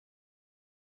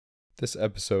This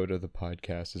episode of the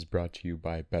podcast is brought to you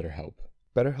by BetterHelp.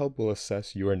 BetterHelp will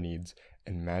assess your needs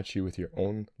and match you with your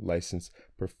own licensed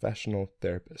professional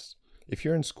therapist. If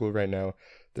you're in school right now,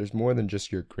 there's more than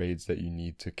just your grades that you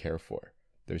need to care for.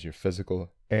 There's your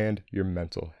physical and your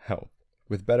mental health.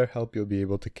 With BetterHelp, you'll be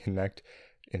able to connect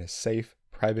in a safe,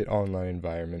 private online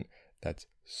environment that's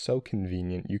so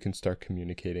convenient you can start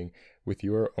communicating with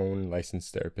your own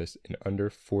licensed therapist in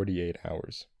under 48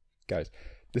 hours. Guys,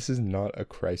 this is not a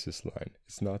crisis line.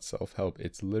 It's not self-help.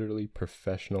 It's literally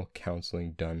professional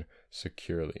counseling done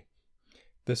securely.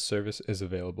 This service is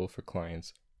available for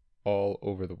clients all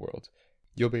over the world.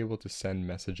 You'll be able to send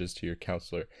messages to your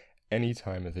counselor any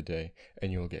time of the day,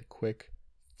 and you'll get quick,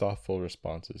 thoughtful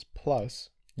responses. Plus,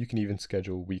 you can even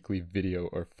schedule weekly video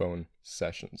or phone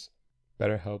sessions.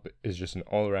 BetterHelp is just an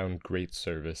all-around great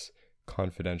service,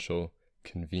 confidential,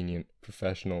 convenient,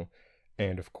 professional,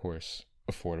 and of course,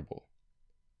 affordable.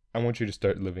 I want you to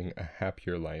start living a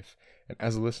happier life, and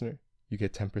as a listener, you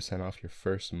get 10% off your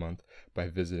first month by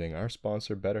visiting our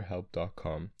sponsor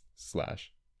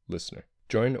betterhelp.com/listener.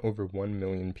 Join over 1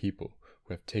 million people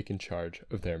who have taken charge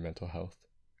of their mental health.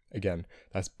 Again,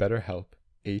 that's BetterHelp,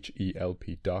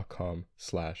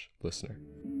 HELP.com/listener.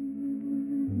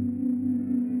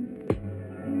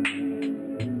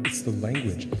 It's the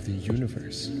language of the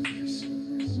universe.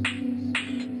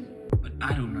 But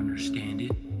I don't understand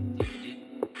it.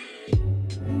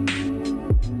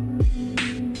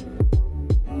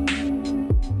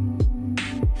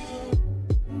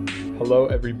 Hello,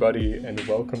 everybody, and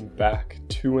welcome back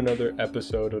to another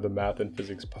episode of the Math and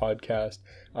Physics Podcast.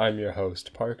 I'm your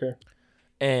host, Parker.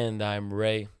 And I'm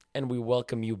Ray, and we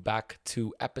welcome you back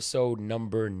to episode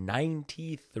number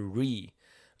 93,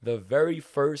 the very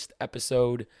first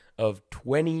episode of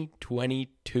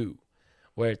 2022,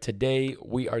 where today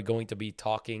we are going to be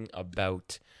talking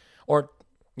about,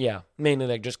 mainly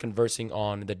like just conversing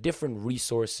on the different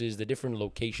resources, the different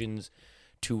locations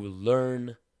to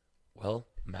learn,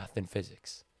 math and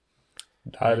physics.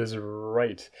 That is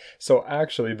right. So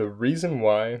actually, the reason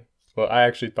why, I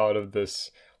actually thought of this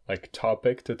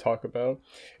topic to talk about,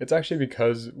 it's actually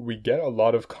because we get a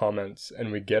lot of comments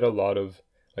and we get a lot of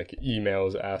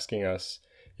emails asking us,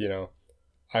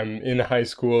 I'm in high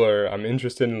school or I'm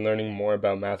interested in learning more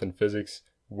about math and physics.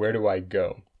 Where do I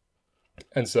go?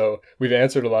 And so we've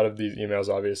answered a lot of these emails,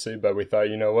 obviously, but we thought,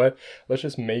 let's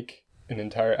just make an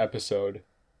entire episode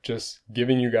just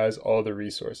giving you guys all the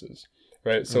resources,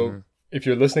 right? So if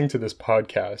you're listening to this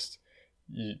podcast,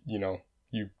 you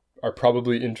are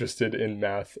probably interested in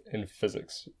math and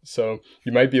physics. So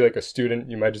you might be like a student,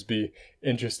 you might just be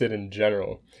interested in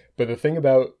general. But the thing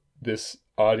about this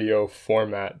audio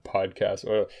format podcast,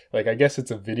 or I guess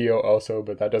it's a video also,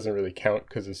 but that doesn't really count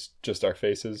because it's just our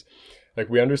faces.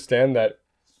 We understand that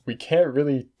we can't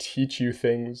really teach you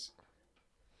things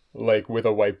with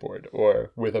a whiteboard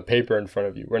or with a paper in front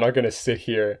of you. We're not going to sit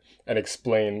here and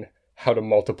explain how to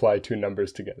multiply two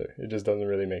numbers together. It just doesn't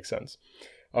really make sense.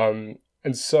 And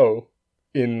so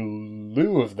in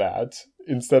lieu of that,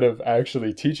 instead of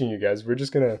actually teaching you guys, we're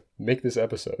just going to make this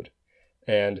episode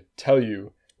and tell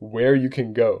you where you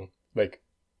can go.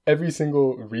 Every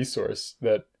single resource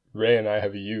that Ray and I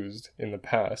have used in the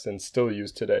past and still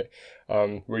use today,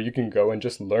 where you can go and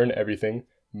just learn everything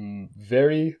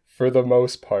for the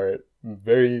most part,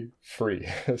 very free.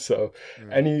 So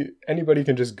anybody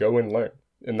can just go and learn.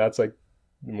 And that's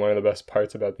one of the best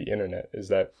parts about the internet is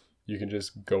that you can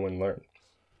just go and learn.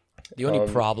 The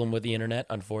only problem with the internet,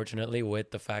 unfortunately,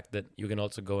 with the fact that you can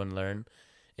also go and learn,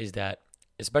 is that,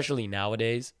 especially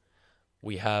nowadays,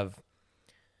 we have,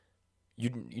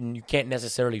 you can't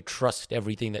necessarily trust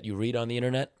everything that you read on the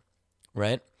internet,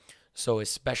 right? So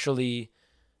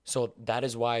that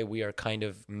is why we are kind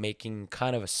of making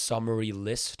a summary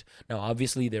list. Now,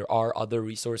 obviously, there are other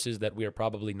resources that we are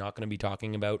probably not going to be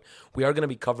talking about. We are going to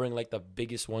be covering the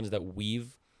biggest ones that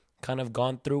we've kind of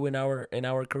gone through in our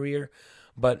career.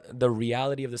 But the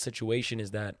reality of the situation is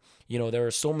that, there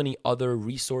are so many other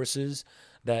resources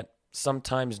that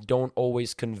sometimes don't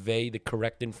always convey the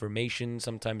correct information,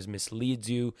 sometimes misleads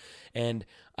you. And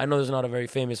I know there's not a very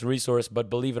famous resource,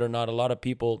 but believe it or not, a lot of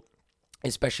people,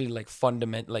 especially not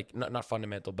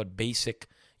fundamental, but basic,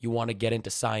 you want to get into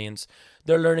science,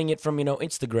 they're learning it from,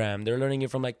 Instagram. They're learning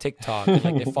it from TikTok.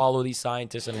 And, they follow these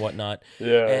scientists and whatnot.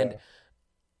 Yeah. And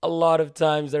a lot of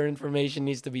times their information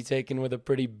needs to be taken with a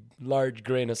pretty large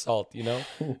grain of salt,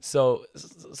 So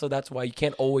that's why you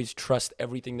can't always trust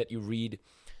everything that you read.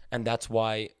 And that's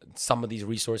why some of these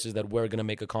resources that we're going to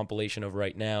make a compilation of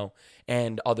right now,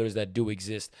 and others that do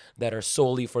exist, that are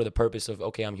solely for the purpose of,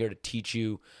 okay, I'm here to teach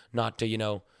you, not to,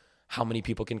 how many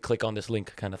people can click on this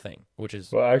link kind of thing, which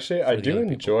is Well, actually, I the do young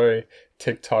people. enjoy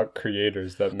TikTok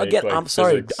creators that make Again, like I'm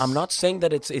sorry. physics. I'm not saying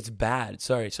that it's bad.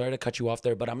 Sorry to cut you off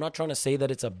there, but I'm not trying to say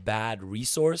that it's a bad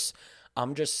resource.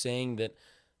 I'm just saying that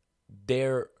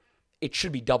it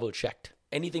should be double checked.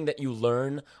 Anything that you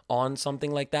learn on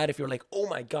something like that, if you're like, oh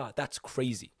my god, that's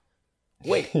crazy.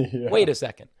 Wait, Yeah. wait a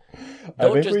second. I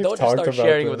Don't think just we've don't just talked start about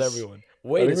sharing with this. everyone. I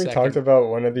Wait a think we second. talked about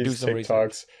one of Do these some TikToks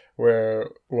research. where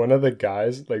one of the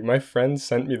guys, like my friend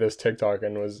sent me this TikTok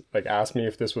and was like asked me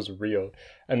if this was real.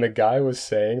 And the guy was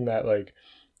saying that like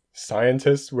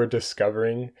scientists were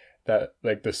discovering that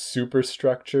like the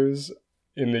superstructures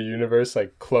in the universe,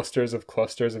 like clusters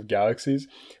of galaxies,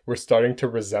 were starting to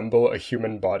resemble a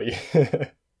human body.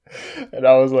 And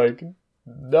I was like,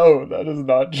 no, that is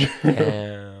not true.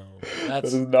 Damn. That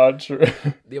That's is not true.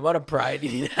 the amount of pride you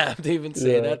need to have to even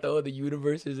say Yeah. that, though. The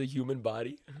universe is a human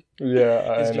body. Yeah,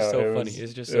 It's I just know. so It funny. was-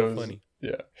 It's just it so was- funny.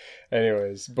 Yeah.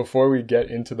 Anyways, before we get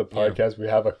into the Yeah. podcast, we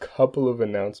have a couple of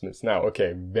announcements. Now,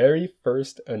 okay, very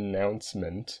first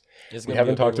announcement. It's We gonna be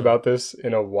haven't a big talked one. about this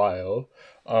in a while.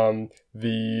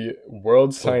 The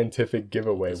World Scientific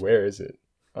Giveaway. this Where is it?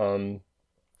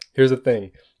 Here's the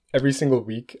thing. Every single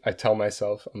week, I tell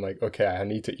myself, I'm like, okay, I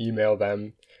need to email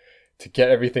them to get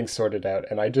everything sorted out,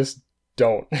 and I just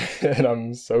don't. And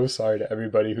I'm so sorry to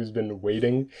everybody who's been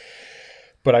waiting.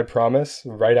 But I promise,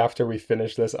 right after we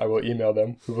finish this, I will email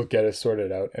them. We will get it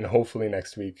sorted out, and hopefully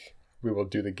next week we will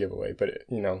do the giveaway. But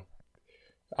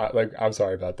I'm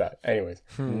sorry about that. Anyways,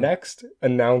 next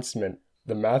announcement: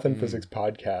 the Math and Physics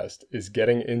podcast is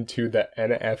getting into the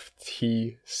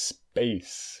NFT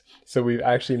space. So we've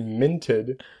actually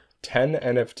minted 10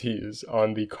 NFTs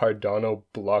on the Cardano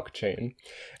blockchain,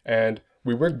 and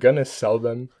we were gonna sell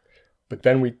them, but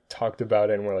then we talked about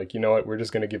it and we're like, you know what, we're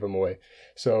just gonna give them away.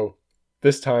 So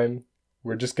this time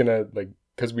we're just gonna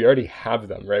because we already have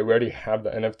them, right? We already have the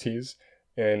NFTs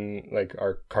in like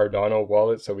our Cardano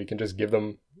wallet, so we can just give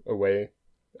them away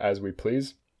as we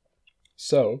please.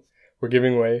 So we're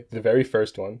giving away the very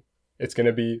first one. It's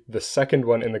gonna be the second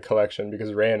one in the collection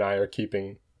because Ray and I are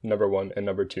keeping number 1 and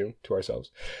number 2 to ourselves.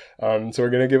 So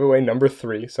we're gonna give away number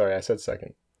 3. Sorry, I said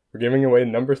second. We're giving away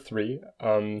number 3.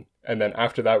 And then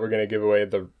after that, we're gonna give away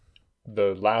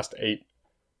the last 8,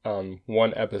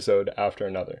 one episode after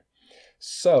another.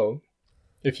 So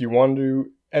if you want to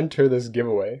enter this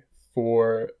giveaway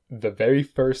for the very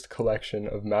first collection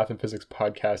of Math and Physics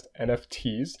podcast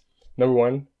NFTs, number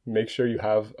 1, make sure you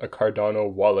have a Cardano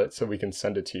wallet so we can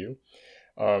send it to you.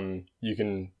 You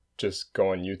can just go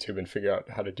on YouTube and figure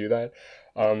out how to do that.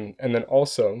 And then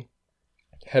also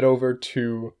head over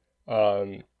to,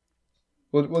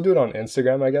 we'll do it on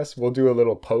Instagram, I guess. We'll do a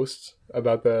little post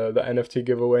about the NFT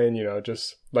giveaway, and,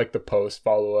 just like the post,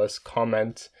 follow us,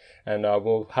 comment, and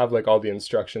we'll have like all the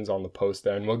instructions on the post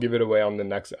there, and we'll give it away on the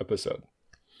next episode.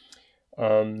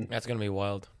 That's gonna be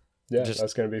wild. Yeah, Just-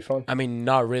 that's going to be fun. I mean,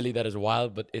 not really that is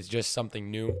wild, but it's just something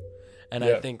new. And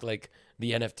Yeah. I think like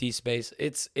the NFT space,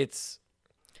 it's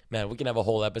man, we can have a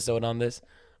whole episode on this,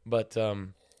 but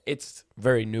it's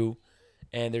very new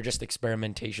and they're just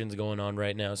experimentations going on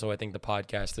right now. So I think the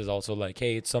podcast is also like,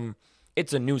 hey, it's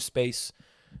a new space.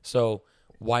 So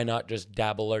why not just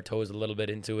dabble our toes a little bit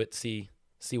into it, see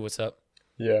what's up.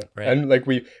 Yeah. Right. And like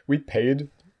we paid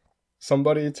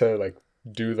somebody to like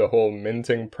do the whole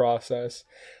minting process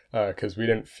because we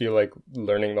didn't feel like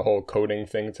learning the whole coding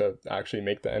thing to actually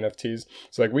make the NFTs.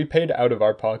 So like we paid out of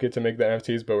our pocket to make the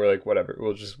NFTs, but we're like, whatever,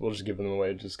 we'll just give them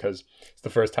away just because it's the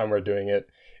first time we're doing it.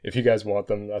 If you guys want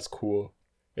them, that's cool.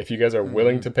 If you guys are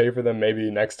willing to pay for them, maybe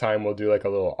next time we'll do like a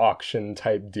little auction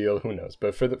type deal. Who knows?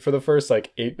 But for the first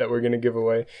like 8 that we're gonna give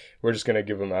away, we're just gonna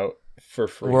give them out for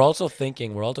free. We're also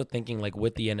thinking like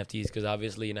with the NFTs, because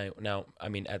obviously now, I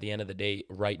mean, at the end of the day,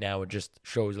 right now, it just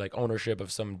shows like ownership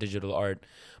of some digital art.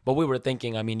 But we were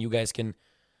thinking, I mean, you guys can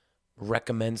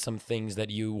recommend some things that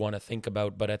you want to think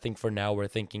about. But I think for now, we're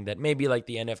thinking that maybe like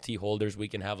the NFT holders, we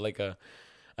can have like a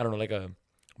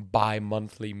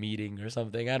bi-monthly meeting or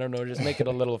something. I don't know, just make it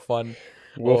a little fun.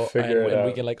 We'll figure it and we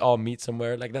out. can like all meet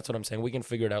somewhere. Like that's what I'm saying. We can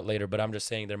figure it out later. But I'm just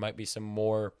saying there might be some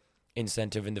more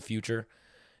incentive in the future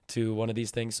to one of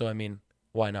these things. So I mean,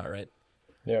 why not, right?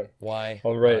 Yeah. Why?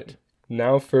 All right. not?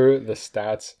 Now for the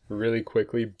stats really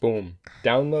quickly. Boom.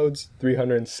 Downloads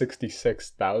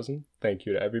 366,000. Thank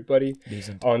you to everybody.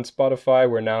 Decent. On Spotify,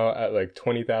 we're now at like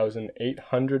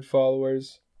 20,800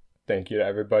 followers. Thank you to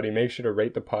everybody. Make sure to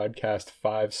rate the podcast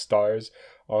 5 stars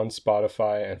on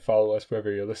Spotify and follow us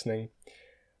wherever you're listening.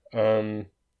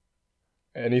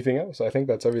 Anything else? I think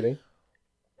that's everything.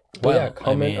 Well, yeah,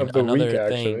 comment of the week, another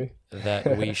actually. thing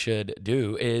that we should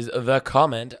do is the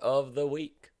comment of the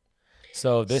week.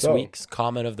 So this So week's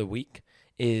comment of the week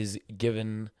is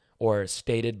given or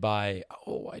stated by,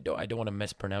 I don't want to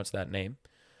mispronounce that name.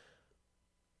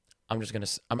 I'm just gonna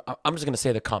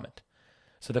say the comment.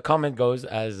 So the comment goes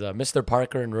as Mr.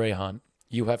 Parker and Rayhan,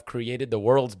 you have created the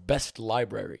world's best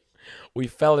library. We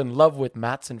fell in love with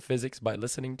maths and physics by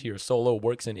listening to your solo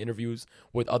works and interviews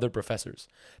with other professors.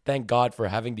 Thank God for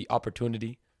having the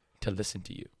opportunity to listen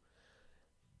to you.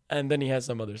 And then he has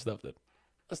some other stuff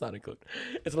that's not included.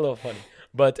 It's a little funny.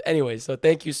 But anyway, so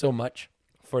thank you so much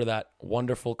for that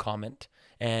wonderful comment.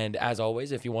 And as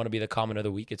always, if you want to be the comment of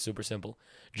the week, it's super simple.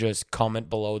 Just comment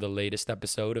below the latest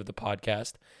episode of the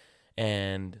podcast.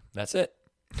 And that's it.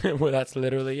 Well, that's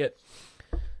literally it.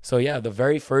 So yeah, the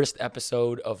very first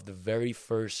episode of the very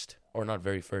first, or not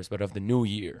very first, but of the new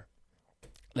year.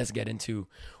 Let's get into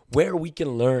where we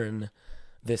can learn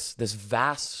this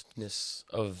vastness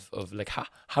of like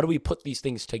how do we put these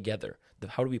things together?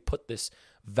 How do we put this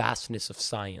vastness of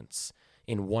science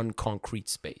in one concrete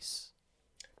space?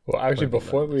 well, actually,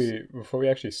 before we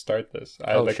actually start this,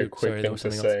 I had like a quick thing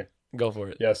to say. Go for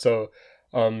it. Yeah, so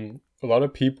a lot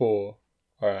of people,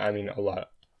 or I mean a lot.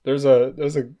 There's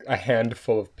a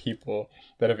handful of people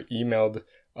that have emailed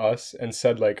us and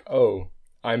said like, "Oh,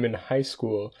 I'm in high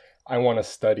school. I want to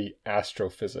study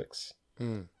astrophysics."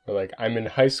 Or like, "I'm in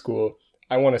high school.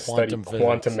 I want to study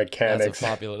quantum mechanics."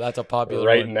 That's a popular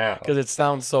right one, now because it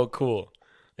sounds so cool.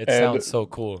 Sounds so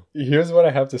cool. Here's what I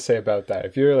have to say about that.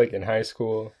 If you're like in high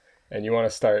school and you want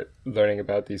to start learning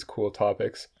about these cool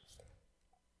topics,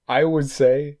 I would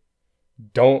say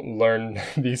don't learn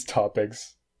these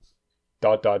topics ...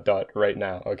 right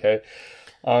now, okay?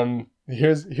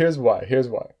 Here's why.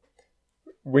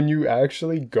 When you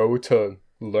actually go to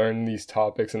learn these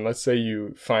topics, and let's say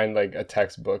you find like a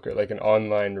textbook or like an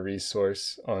online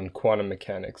resource on quantum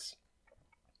mechanics,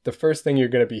 the first thing you're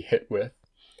going to be hit with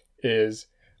is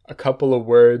a couple of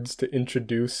words to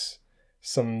introduce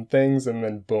some things, and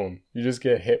then boom, you just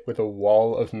get hit with a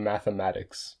wall of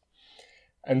mathematics.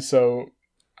 And so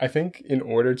I think in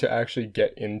order to actually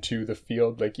get into the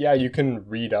field, like, yeah, you can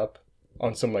read up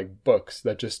on some like books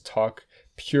that just talk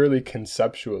purely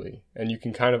conceptually and you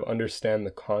can kind of understand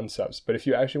the concepts. But if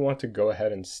you actually want to go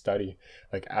ahead and study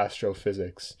like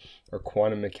astrophysics or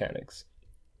quantum mechanics,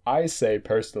 I say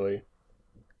personally,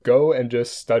 go and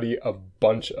just study a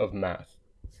bunch of math.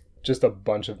 Just a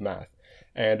bunch of math.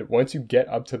 And once you get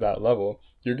up to that level,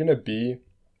 you're going to be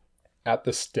at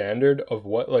the standard of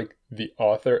what like the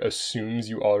author assumes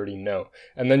you already know.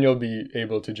 And then you'll be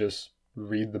able to just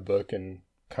read the book and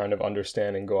kind of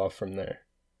understand and go off from there.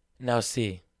 Now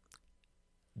see,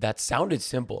 that sounded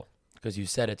simple because you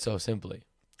said it so simply,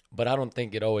 but I don't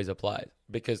think it always applies,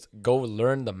 because go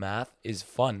learn the math is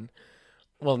fun.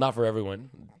 Well, not for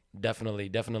everyone, definitely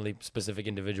specific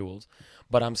individuals,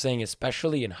 but I'm saying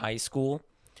especially in high school,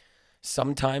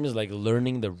 sometimes like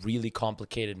learning the really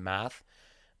complicated math,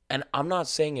 and I'm not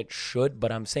saying it should,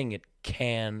 but I'm saying it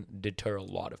can deter a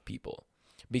lot of people.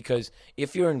 Because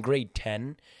if you're in grade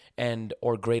 10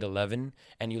 or grade 11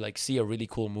 and you like see a really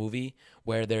cool movie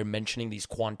where they're mentioning these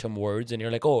quantum words and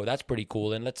you're like, oh, that's pretty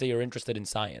cool. And let's say you're interested in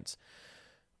science.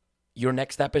 Your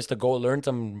next step is to go learn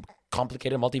some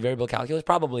complicated multivariable calculus?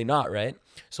 Probably not, right?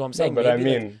 So I'm saying, no, but I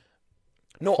mean,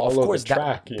 no, of course,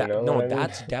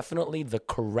 that's definitely the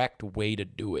correct way to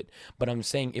do it. But I'm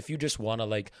saying if you just want to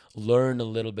like learn a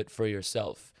little bit for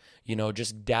yourself, you know,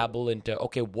 just dabble into,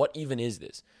 okay, what even is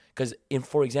this? Because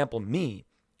for example, me,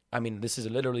 I mean, this is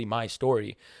literally my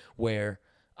story where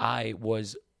I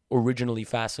was originally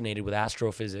fascinated with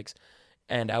astrophysics,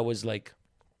 and I was like,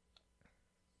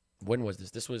 when was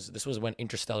this? This was when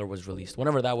Interstellar was released.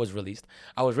 Whenever that was released,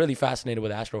 I was really fascinated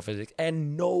with astrophysics,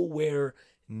 and nowhere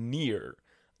near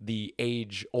the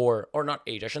age or not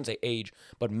age, I shouldn't say age,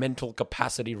 but mental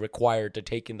capacity required to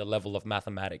take in the level of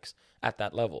mathematics at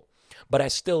that level. But I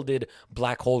still did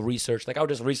black hole research. Like I was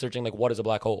just researching like what is a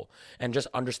black hole and just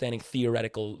understanding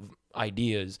theoretical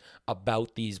ideas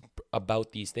about these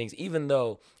things. Even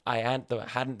though I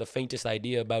hadn't the faintest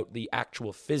idea about the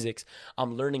actual physics,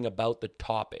 I'm learning about the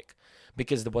topic.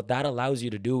 Because what that allows you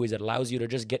to do is it allows you to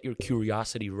just get your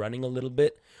curiosity running a little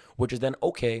bit, which is then,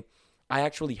 okay, I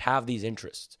actually have these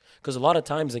interests. Because a lot of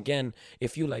times, again,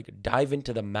 if you like dive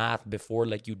into the math before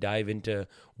like you dive into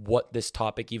what this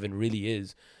topic even really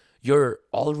is, you're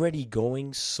already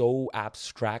going so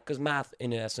abstract, because math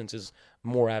in essence is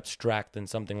more abstract than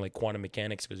something like quantum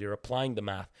mechanics, because you're applying the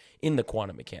math in the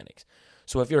quantum mechanics.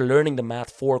 So if you're learning the math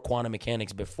for quantum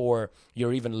mechanics before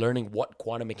you're even learning what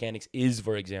quantum mechanics is,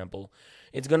 for example,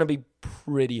 it's going to be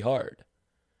pretty hard,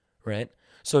 right?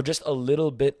 So just a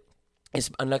little bit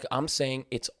And like I'm saying,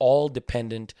 it's all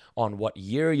dependent on what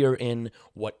year you're in,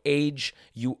 what age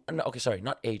you. No, okay, sorry,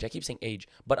 not age. I keep saying age,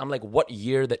 but I'm like, what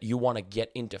year that you want to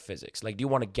get into physics? Like, do you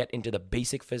want to get into the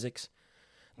basic physics?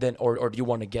 Then or do you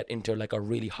want to get into like a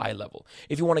really high level?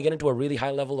 If you want to get into a really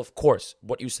high level, of course,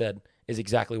 what you said is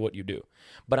exactly what you do.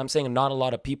 But I'm saying not a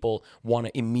lot of people want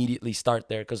to immediately start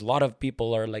there, because a lot of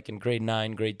people are like in grade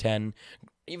 9, grade 10,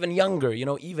 even younger,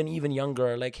 even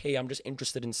younger, are like, hey, I'm just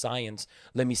interested in science.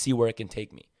 Let me see where it can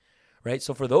take me. Right?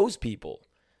 So for those people,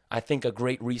 I think a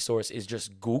great resource is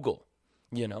just Google.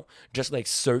 Just like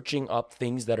searching up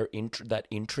things that that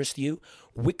interest you.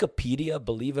 Wikipedia,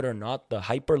 believe it or not, the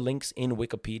hyperlinks in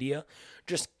Wikipedia,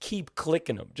 just keep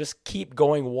clicking them. Just keep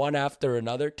going one after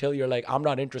another till you're like, I'm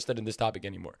not interested in this topic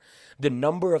anymore. The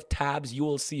number of tabs you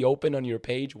will see open on your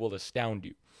page will astound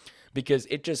you, because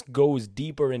it just goes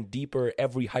deeper and deeper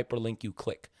every hyperlink you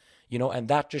click. And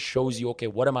that just shows you, okay,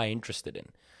 what am I interested in?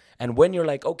 And when you're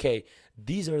like, okay,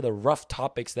 these are the rough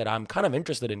topics that I'm kind of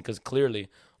interested in, because clearly,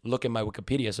 look at my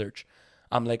Wikipedia search,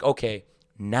 I'm like, okay,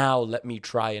 now let me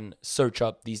try and search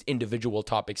up these individual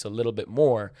topics a little bit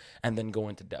more and then go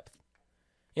into depth.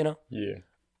 Yeah.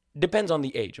 Depends on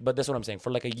the age, but that's what I'm saying.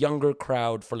 For like a younger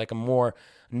crowd, for like a more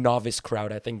novice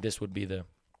crowd, I think this would be the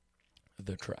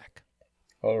track.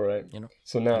 All right.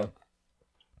 So now,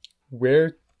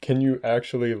 where can you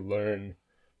actually learn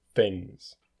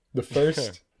things? The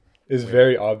first is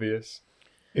very obvious.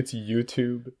 It's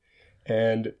YouTube.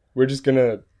 And we're just going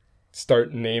to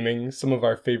start naming some of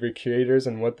our favorite creators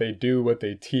and what they do, what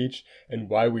they teach, and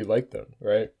why we like them,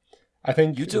 right? I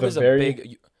think YouTube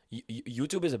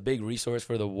YouTube is a big resource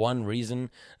for the one reason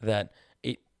that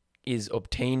it is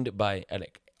obtained by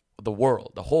like the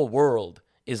world. The whole world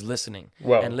is listening.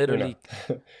 Well, and literally,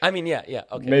 I mean, yeah,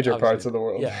 okay. Major parts of the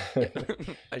world. Yeah.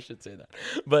 I should say that.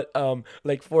 But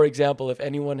like, for example, if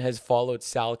anyone has followed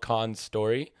Sal Khan's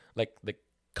story, like the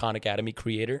Khan Academy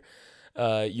creator,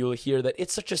 you'll hear that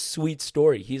it's such a sweet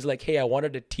story. He's like, hey, I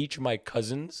wanted to teach my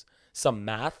cousins some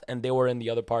math, and they were in the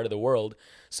other part of the world.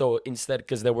 So instead,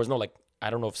 because there was no like, I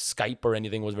don't know if Skype or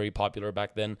anything was very popular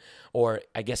back then, or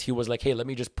I guess he was like, hey, let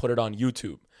me just put it on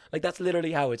YouTube. Like, that's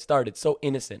literally how it started. So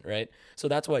innocent, right? So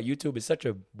that's why YouTube is such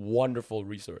a wonderful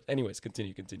resource. Anyways,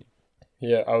 continue.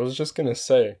 Yeah, I was just going to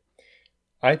say,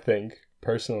 I think,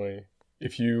 personally,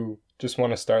 if you just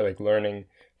want to start like learning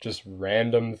just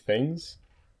random things,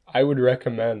 I would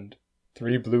recommend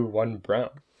 3 Blue 1 Brown.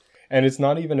 And it's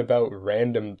not even about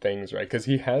random things, right? Because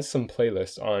he has some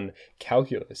playlists on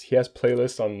calculus. He has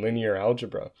playlists on linear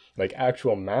algebra, like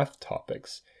actual math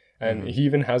topics. And he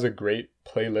even has a great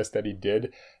playlist that he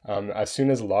did as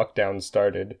soon as lockdown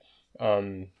started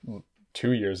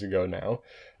 2 years ago now.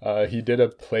 He did a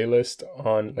playlist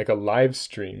on like a live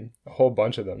stream, a whole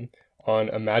bunch of them, on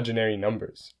imaginary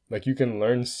numbers. Like, you can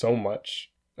learn so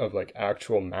much of like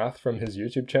actual math from his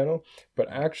YouTube channel, but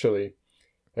actually,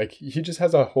 like, he just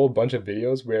has a whole bunch of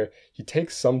videos where he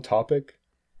takes some topic,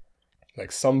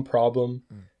 like some problem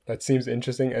that seems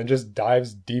interesting, and just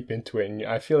dives deep into it. And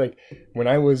I feel like when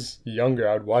I was younger,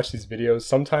 I would watch these videos.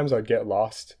 Sometimes I'd get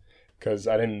lost because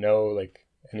I didn't know like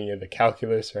any of the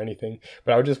calculus or anything,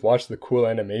 but I would just watch the cool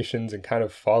animations and kind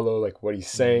of follow like what he's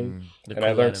saying. And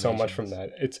I learned so much from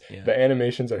that. The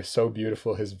animations are so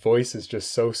beautiful. His voice is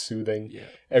just so soothing.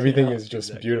 Everything is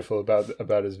just beautiful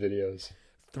about his videos.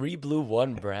 3 Blue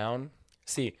 1 Brown.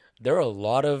 See, there are a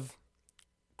lot of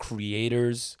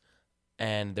creators,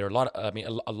 and there are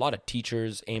a lot of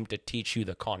teachers aim to teach you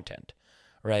the content,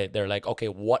 right? They're like, okay,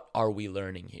 what are we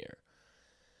learning here?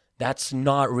 That's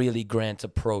not really Grant's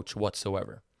approach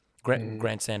whatsoever.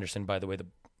 Grant Sanderson, by the way, the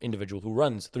individual who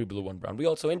runs 3 Blue 1 Brown. We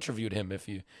also interviewed him.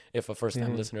 If a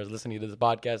first-time listener is listening to this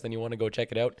podcast and you want to go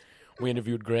check it out, we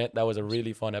interviewed Grant. That was a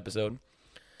really fun episode.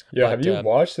 Yeah, have you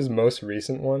watched his most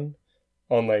recent one?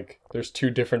 On like, there's 2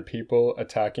 different people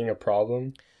attacking a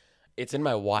problem. It's in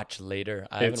my watch later.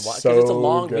 I haven't watched because it's a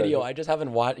long video. I just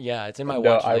haven't watched. Yeah, it's in my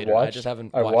watch later. I just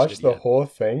haven't. I watched the whole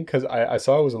thing because I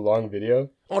saw it was a long video.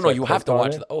 Oh no, you have to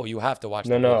watch. You have to watch.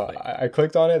 No, I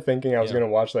clicked on it thinking I was gonna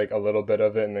watch like a little bit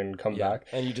of it and then come back.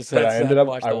 And you just. But I ended up.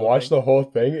 I watched the whole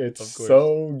thing. It's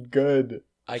so good.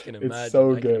 I can imagine. It's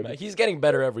so good. He's getting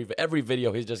better every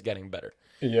video. He's just getting better.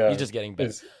 Yeah, he's just getting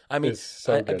better.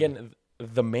 Again,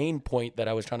 the main point that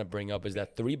I was trying to bring up is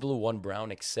that 3 Blue 1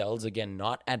 Brown excels, again,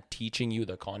 not at teaching you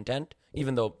the content,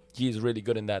 even though he is really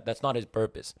good in that. That's not his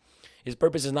purpose. His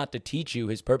purpose is not to teach you.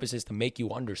 His purpose is to make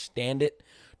you understand it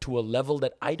to a level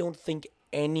that I don't think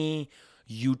any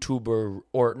YouTuber,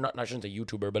 or not, I shouldn't say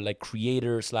YouTuber, but like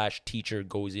creator / teacher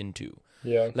goes into.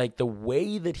 Yeah. Like the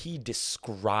way that he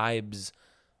describes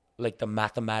like the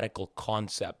mathematical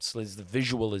concepts, like the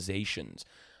visualizations,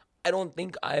 I don't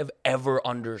think I've ever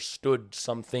understood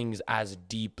some things as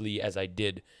deeply as I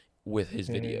did with his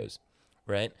videos,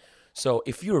 right? So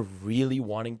if you're really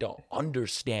wanting to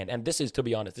understand, and this is, to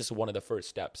be honest, this is one of the first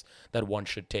steps that one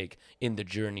should take in the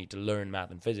journey to learn math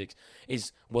and physics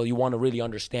is, well, you want to really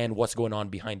understand what's going on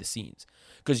behind the scenes.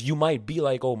 Because you might be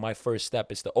like, oh, my first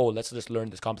step is to, let's just learn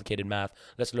this complicated math.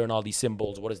 Let's learn all these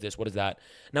symbols. What is this? What is that?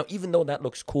 Now, even though that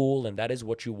looks cool and that is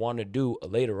what you want to do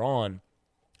later on,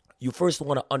 you first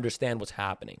want to understand what's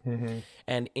happening.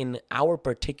 And in our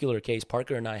particular case,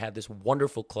 Parker and I had this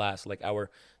wonderful class, like our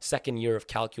second year of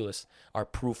calculus, our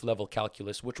proof level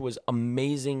calculus, which was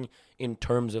amazing in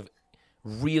terms of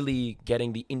really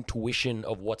getting the intuition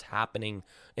of what's happening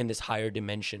in this higher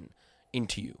dimension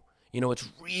into you. You know, it's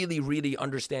really, really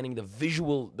understanding the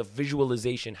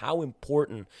visualization. How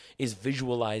important is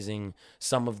visualizing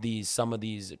some of these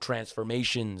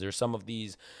transformations or some of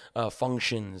these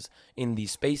functions in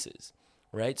these spaces,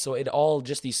 right? So it all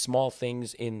just these small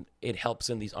things it helps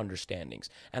in these understandings,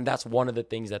 and that's one of the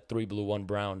things that 3 Blue 1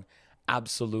 Brown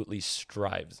absolutely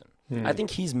strives in. I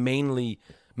think he's mainly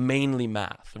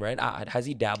math, right? Has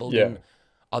he dabbled in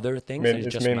other things? It's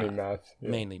just mainly math.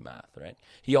 Mainly math, right?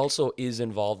 He also is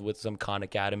involved with some Khan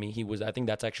Academy. I think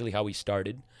that's actually how he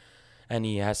started. And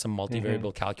he has some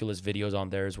multivariable calculus videos on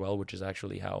there as well, which is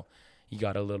actually how he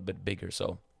got a little bit bigger.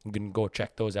 So you can go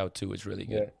check those out too. It's really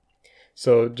good. Yeah.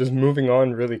 So just moving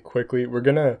on really quickly, we're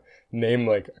going to name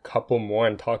like a couple more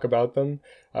and talk about them.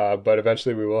 But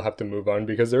eventually we will have to move on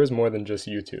because there is more than just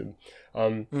YouTube.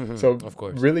 So of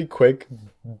course. Really quick,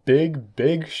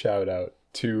 big shout out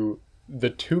to the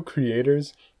 2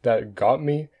 creators that got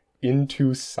me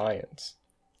into science,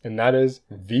 and that is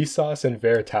Vsauce and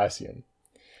Veritasium.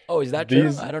 Oh, is that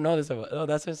true? I don't know this about. Oh,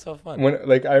 that's so fun. When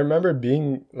I remember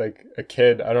being like a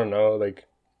kid, I don't know, like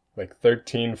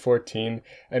 13, 14,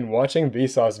 and watching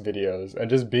Vsauce videos and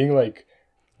just being like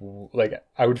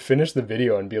I would finish the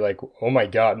video and be like, oh my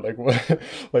god, like what,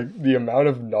 like the amount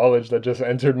of knowledge that just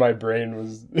entered my brain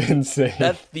was insane.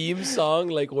 That theme song,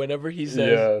 like whenever he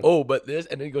says, oh, but this,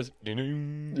 and then he goes,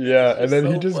 yeah, and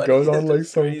then he just funny. Goes on like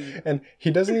so, and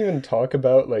he doesn't even talk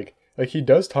about like he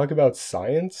does talk about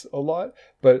science a lot,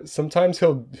 but sometimes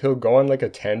he'll go on like a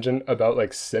tangent about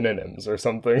like synonyms or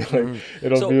something. Like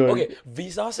it'll be like, okay,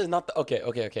 Vsauce is not the okay.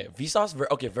 Vsauce,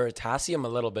 Veritasium a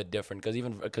little bit different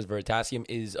because Veritasium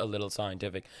is a little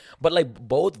scientific, but like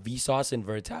both Vsauce and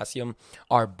Veritasium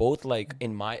are both like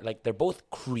they're both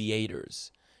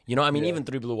creators. You know, I mean, even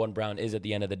 3 Blue 1 Brown is at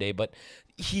the end of the day, but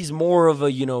he's more of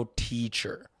a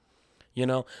teacher. You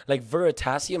know, like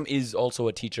Veritasium is also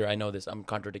a teacher. I know this. I'm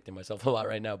contradicting myself a lot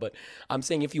right now, but I'm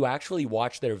saying if you actually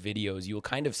watch their videos, you'll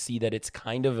kind of see that it's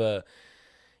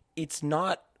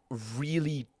not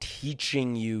really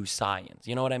teaching you science.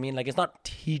 You know what I mean? Like it's not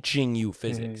teaching you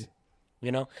physics.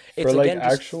 You know, it's for like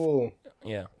actual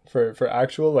for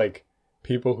actual like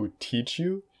people who teach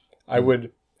you, I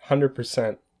would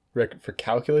 100% for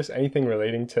calculus, anything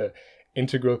relating to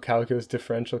integral calculus,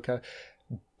 differential calculus,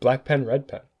 black pen, red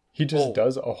pen. He just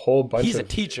does a whole bunch He's a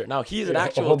teacher. Now, he's an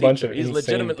actual teacher. He's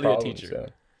legitimately a teacher.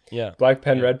 Yeah. Black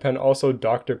pen, red pen. Also,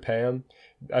 Dr. Pam.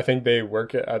 I think they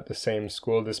work at the same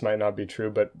school. This might not be true,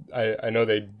 but I know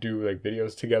they do like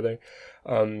videos together.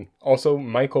 Also,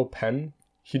 Michael Penn.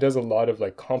 He does a lot of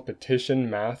like competition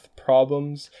math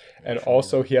problems. And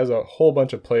also, he has a whole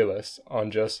bunch of playlists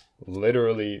on just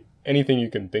literally anything you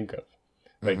can think of.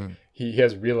 Like, he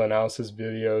has real analysis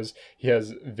videos. He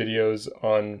has videos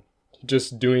on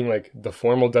just doing like the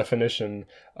formal definition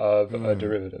of a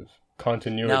derivative,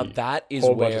 continuity. Now that is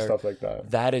whole bunch of stuff like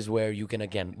that. That is where you can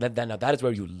that is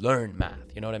where you learn math.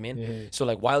 You know what I mean? So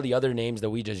like while the other names that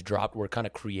we just dropped were kind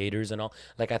of creators and all,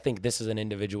 like I think this is an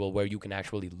individual where you can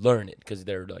actually learn it because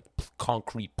they're like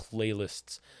concrete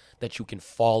playlists that you can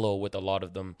follow with a lot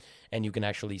of them, and you can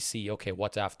actually see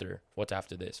what's after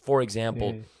this. For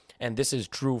example, and this is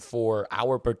true for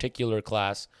our particular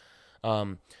class,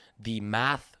 the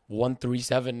math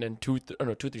 137 and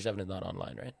 237 is not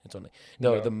online, right? It's only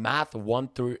the math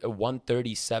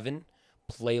 137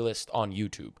 playlist on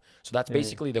YouTube. So that's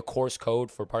basically the course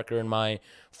code for Parker and my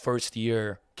first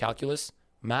year calculus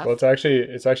math. Well, it's actually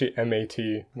MAT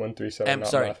 137,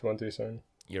 not math 137.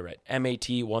 You're right, MAT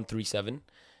 137,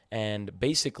 and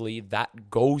basically that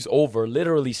goes over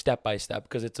literally step by step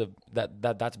because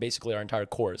that's basically our entire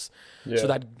course. Yeah. So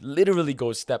that literally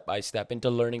goes step by step into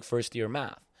learning first year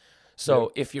math.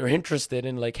 So if you're interested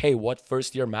in like, hey, what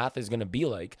first year math is going to be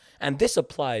like, and this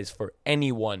applies for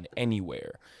anyone,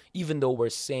 anywhere, even though we're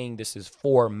saying this is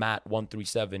for MAT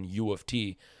 137 U of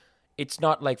T, it's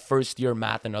not like first year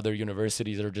math in other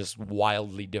universities are just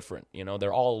wildly different. You know,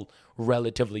 they're all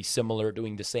relatively similar,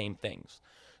 doing the same things.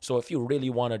 So if you really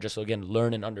want to just, again,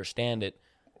 learn and understand it,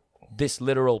 this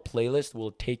literal playlist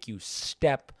will take you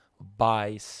step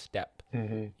by step.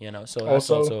 You know,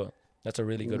 so that's a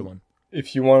really good one.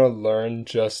 If you want to learn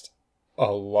just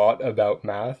a lot about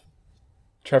math,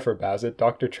 Trevor Bassett,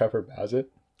 Dr. Trevor Bassett.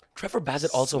 Trevor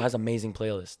Bassett also has amazing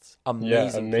playlists.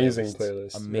 Amazing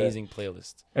playlists. Amazing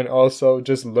playlists. And also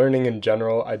just learning in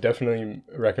general, I definitely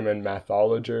recommend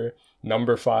Mathologer,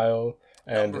 Numberphile,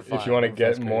 and if you want to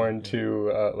get more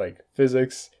into like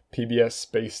physics, PBS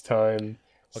Spacetime,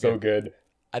 so good.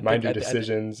 Mind Your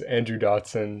Decisions, Andrew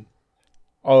Dotson.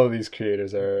 All of these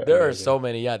creators are There amazing. are so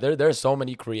many, there are so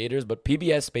many creators, but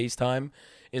PBS Spacetime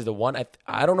is the one.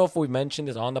 I don't know if we've mentioned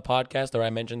this on the podcast or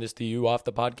I mentioned this to you off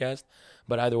the podcast,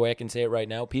 but either way, I can say it right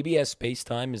now. PBS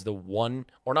Spacetime is the one,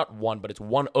 or not one, but it's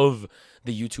one of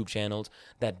the YouTube channels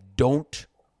that don't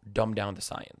dumb down the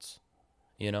science.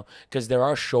 You know, because there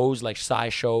are shows like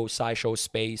SciShow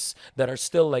Space that are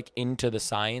still like into the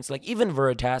science. Like even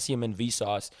Veritasium and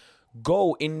Vsauce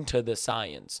go into the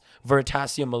science.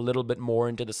 Veritasium a little bit more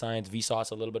into the science,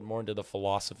 Vsauce a little bit more into the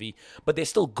philosophy, but they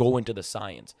still go into the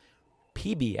science.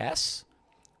 PBS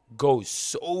goes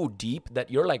so deep that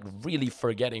you're like really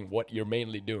forgetting what you're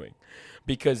mainly doing,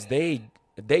 because they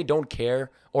don't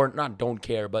care, or not don't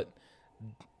care, but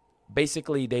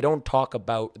basically they don't talk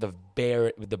about the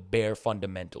bare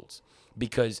fundamentals,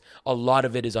 because a lot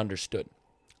of it is understood.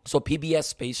 So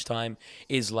PBS Spacetime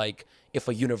is like, if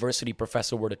a university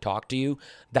professor were to talk to you,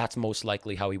 that's most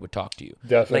likely how he would talk to you.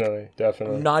 Definitely.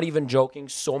 Not even joking.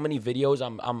 So many videos,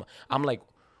 I'm like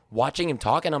watching him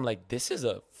talk, and I'm like, this is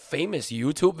a famous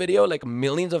YouTube video. Like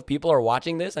millions of people are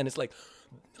watching this, and it's like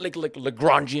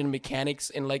Lagrangian mechanics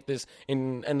and like this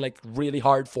and like really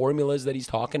hard formulas that he's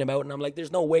talking about, and I'm like,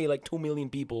 there's no way like 2 million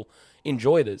people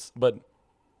enjoy this, but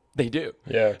they do.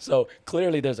 Yeah. So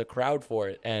clearly there's a crowd for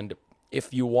it, and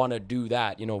if you want to do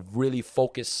that, you know, really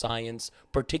focus science,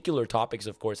 particular topics,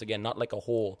 of course, again, not like a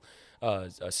whole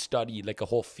a study, like a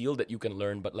whole field that you can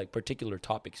learn, but like particular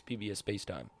topics, PBS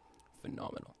Spacetime,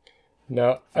 phenomenal.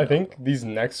 Now, I think these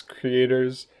next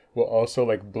creators will also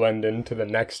like blend into the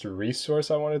next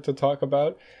resource I wanted to talk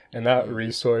about, and that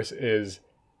resource is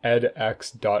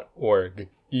edx.org.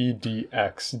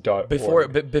 edx.org.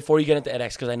 Before you get into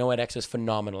edX, because I know edX is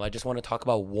phenomenal, I just want to talk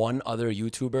about one other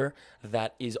YouTuber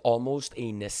that is almost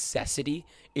a necessity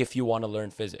if you want to learn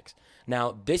physics.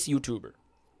 Now, this YouTuber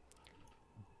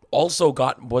also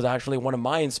was actually one of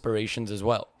my inspirations as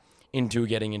well into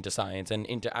getting into science and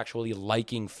into actually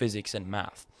liking physics and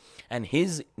math. And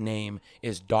his name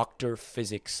is Dr.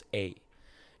 Physics A.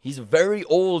 He's a very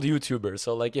old YouTuber.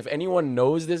 So like if anyone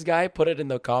knows this guy, put it in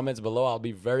the comments below. I'll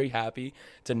be very happy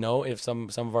to know if some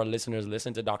of our listeners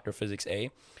listen to Dr. Physics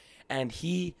A. And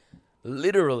he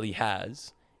literally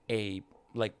has a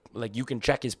like you can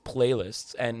check his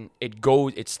playlists, and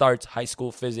it starts high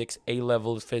school physics,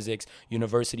 A-level physics,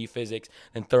 university physics,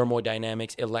 and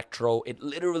thermodynamics, electro. It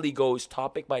literally goes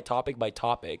topic by topic by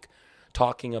topic,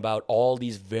 talking about all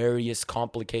these various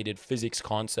complicated physics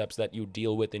concepts that you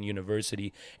deal with in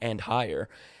university and higher.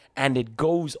 And it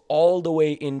goes all the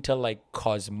way into like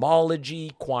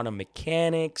cosmology, quantum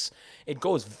mechanics. It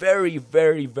goes very,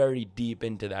 very, very deep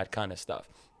into that kind of stuff.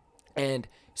 And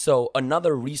so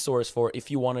another resource for if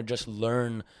you want to just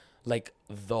learn like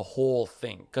the whole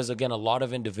thing. Because again, a lot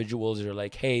of individuals are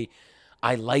like, hey,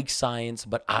 I like science,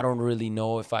 but I don't really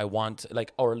know if I want,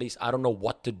 like, or at least I don't know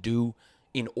what to do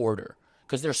in order.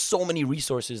 Because there's so many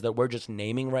resources that we're just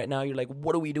naming right now. You're like,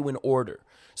 what do we do in order?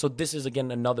 So this is,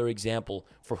 again, another example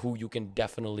for who you can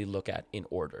definitely look at in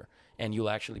order. And you'll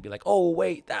actually be like, oh,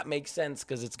 wait, that makes sense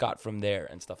because it's got from there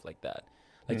and stuff like that.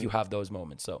 Like you have those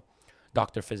moments. So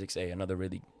Dr. Physics A, another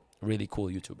really, really cool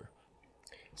YouTuber.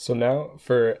 So now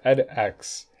for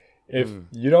edX, if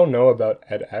you don't know about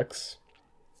edX,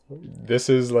 this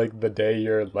is like the day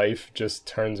your life just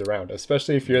turns around,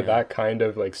 especially if you're that kind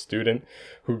of like student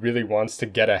who really wants to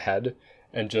get ahead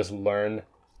and just learn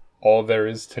all there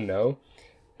is to know.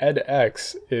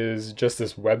 edX is just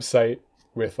this website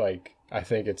with like, I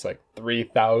think it's like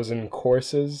 3,000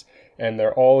 courses, and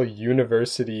they're all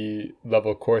university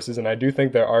level courses. And I do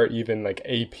think there are even like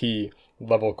AP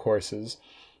level courses,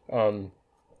 and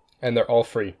they're all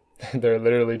free. They're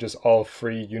literally just all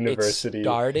free university it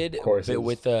started courses.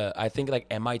 With I think like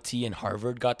MIT and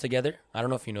Harvard got together. I don't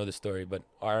know if you know the story, but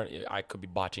I could be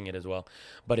botching it as well.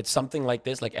 But it's something like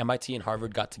this, like MIT and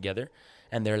Harvard got together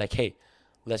and they're like, hey,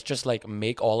 let's just like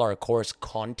make all our course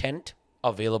content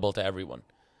available to everyone.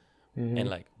 And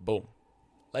like, boom.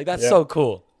 Like that's so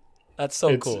cool. That's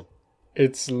so cool.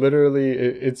 It's literally,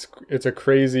 it's a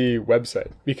crazy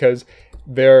website because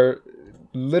they're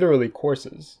literally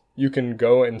courses. You can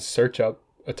go and search up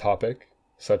a topic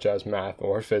such as math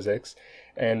or physics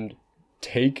and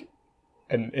take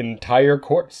an entire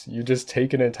course. You just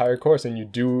take an entire course and you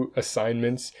do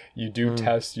assignments, you do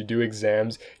tests, you do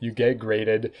exams, you get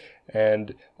graded,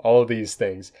 and all of these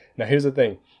things. Now, here's the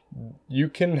thing. You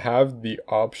can have the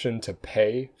option to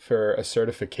pay for a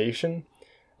certification,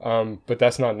 but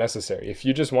that's not necessary. If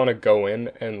you just want to go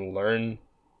in and learn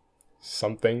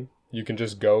something, you can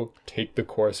just go take the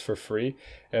course for free,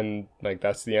 and like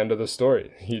that's the end of the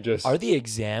story. You just Are the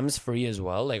exams free as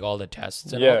well? Like all the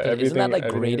tests and Yeah, all? 'Cause isn't that like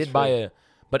everything is graded by free.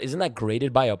 but isn't that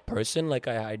graded by a person? Like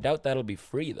I doubt that'll be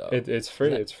free though. it's free.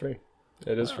 that- It's free.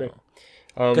 It is free.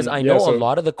 Because I yeah, know so- a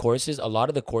lot of the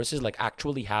courses like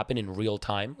actually happen in real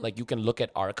time. Like you can look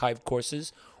at archived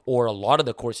courses, or a lot of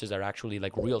the courses are actually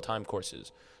like real time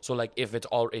courses. So like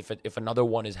if another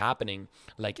one is happening,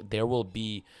 like there will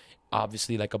be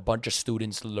obviously like a bunch of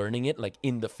students learning it like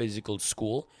in the physical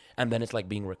school, and then it's like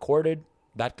being recorded.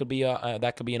 That could be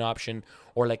an option,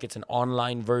 or like it's an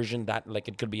online version that like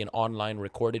it could be an online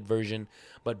recorded version.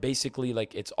 But basically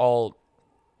like it's all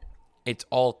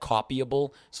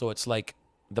copyable. So it's like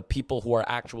the people who are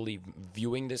actually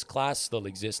viewing this class still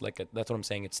exist. That's what I'm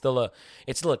saying. It's still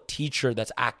a teacher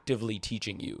that's actively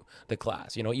teaching you the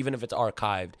class. You know, even if it's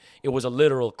archived, it was a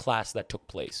literal class that took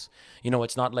place. You know,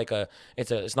 it's not like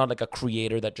it's not like a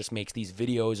creator that just makes these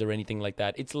videos or anything like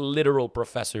that. It's literal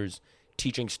professors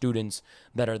teaching students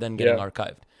that are then getting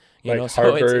archived. You like know,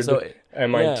 Harvard,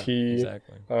 MIT, yeah,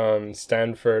 exactly.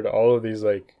 Stanford, all of these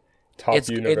like top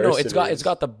universities. It's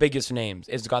got the biggest names.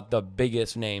 It's got the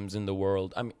biggest names in the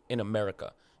world. I mean, in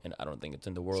America, and I don't think it's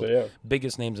in the world. So, yeah.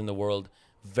 Biggest names in the world,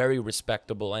 very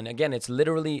respectable. And again, it's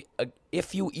literally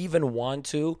if you even want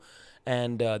to,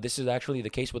 and this is actually the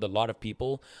case with a lot of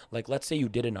people. Like, let's say you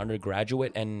did an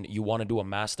undergraduate and you want to do a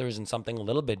master's in something a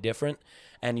little bit different,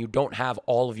 and you don't have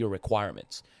all of your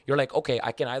requirements. You're like, okay,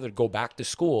 I can either go back to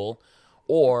school,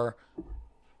 or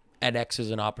edX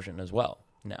is an option as well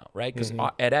now, right? Because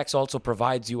edX also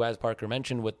provides you, as Parker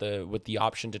mentioned, with the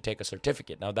option to take a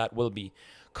certificate. Now that will be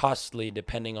costly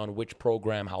depending on which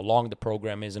program, how long the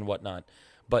program is, and whatnot.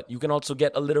 But you can also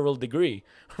get a literal degree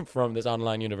from this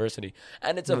online university,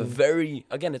 and it's a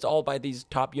again, it's all by these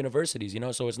top universities, you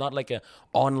know. So it's not like a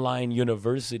online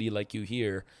university like you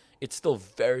hear. It's still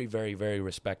very, very, very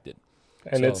respected.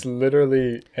 And it's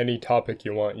literally any topic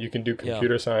you want. You can do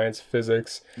computer science,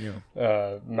 physics,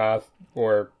 math,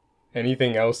 or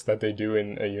anything else that they do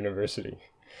in a university.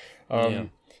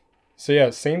 So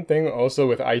yeah, same thing also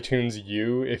with iTunes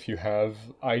U. If you have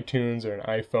iTunes or an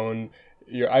iPhone,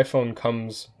 your iPhone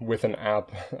comes with an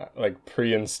app like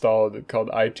pre-installed called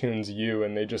iTunes U,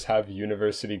 and they just have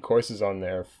university courses on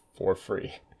there for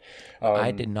free.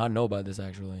 I did not know about this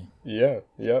actually. Yeah,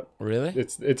 yep. Really?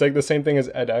 It's like the same thing as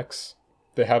edX.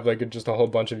 They have like just a whole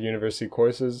bunch of university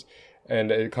courses,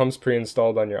 and it comes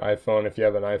pre-installed on your iPhone if you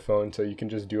have an iPhone, so you can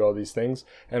just do all these things.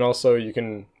 And also you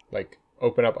can like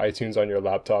open up iTunes on your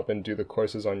laptop and do the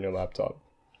courses on your laptop.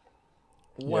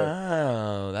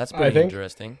 Wow, that's pretty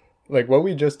interesting. Like what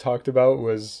we just talked about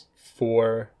was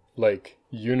for like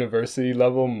university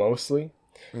level mostly.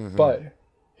 But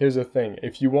here's the thing.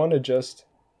 If you want to just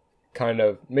kind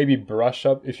of maybe brush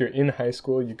up, if you're in high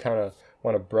school, you kind of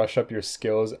want to brush up your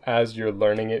skills as you're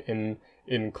learning it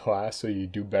in class, so you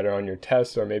do better on your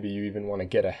tests, or maybe you even want to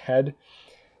get ahead.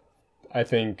 I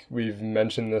think we've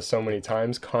mentioned this so many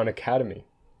times. Khan Academy.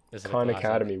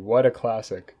 What a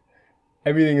classic.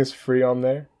 Everything is free on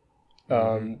there.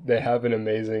 They have an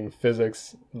amazing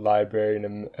physics library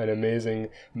and an amazing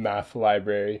math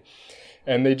library,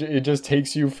 and it just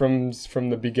takes you from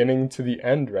the beginning to the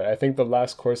end, right? I think the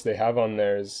last course they have on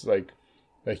there is like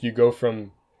you go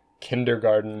from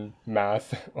kindergarten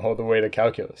math all the way to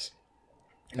calculus.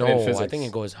 No, I think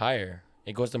it goes higher.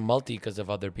 It goes to multi because of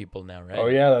other people now, right? Oh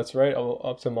yeah, that's right.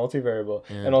 Up to multivariable,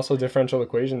 and also differential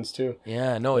equations too.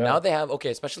 Yeah, no. Yeah. Now they have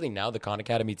especially now the Khan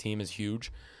Academy team is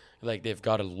huge. Like they've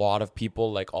got a lot of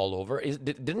people like all over.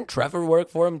 Didn't Trevor work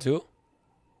for him too?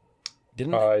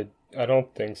 Didn't I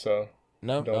don't think so.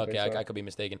 No, okay, so. I could be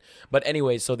mistaken. But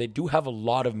anyway, so they do have a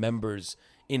lot of members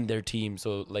in their team.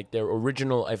 So like their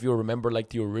original, if you remember, like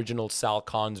the original Sal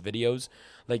Khan's videos,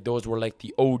 like those were like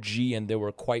the OG, and they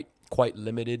were quite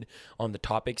limited on the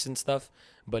topics and stuff.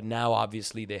 But now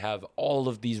obviously they have all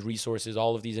of these resources,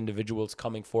 all of these individuals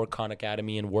coming for Khan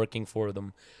Academy and working for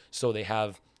them. So they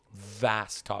have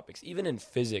vast topics. Even in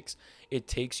physics, it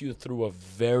takes you through a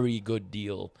very good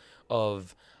deal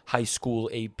of high school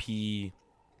AP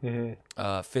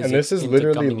physics. And this is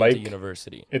literally like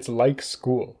university. It's like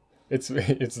school. It's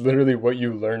literally what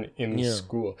you learn in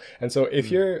school. And so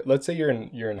if let's say you're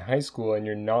in high school and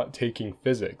you're not taking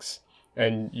physics,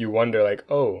 and you wonder like,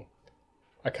 oh,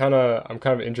 I'm kind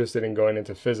of interested in going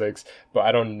into physics, but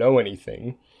I don't know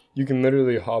anything. You can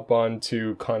literally hop on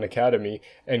to Khan Academy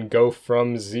and go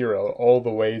from zero all the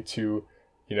way to,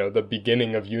 the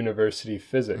beginning of university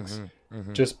physics.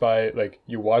 Just by like,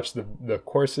 you watch the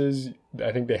courses.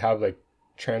 I think they have like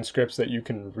transcripts that you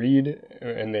can read,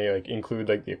 and they like include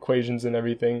like the equations and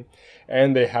everything,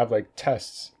 and they have like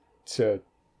tests to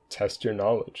test your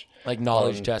knowledge. Like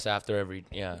knowledge tests after every,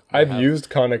 I've used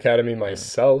Khan Academy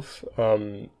myself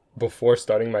before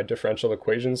starting my differential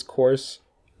equations course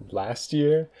last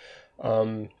year.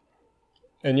 And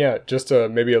yeah, just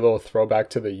maybe a little throwback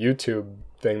to the YouTube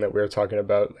thing that we were talking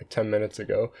about like 10 minutes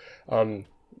ago.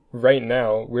 Right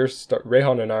now,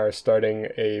 Rehan and I are starting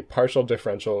a partial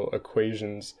differential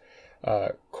equations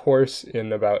course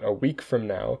in about a week from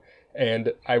now.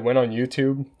 And I went on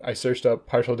YouTube, I searched up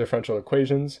partial differential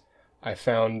equations. I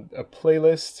found a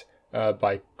playlist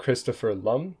by Christopher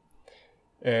Lum,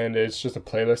 and it's just a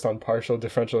playlist on partial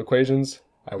differential equations.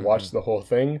 I watched the whole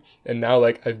thing, and now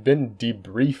like I've been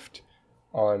debriefed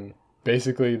on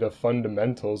basically the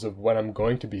fundamentals of what I'm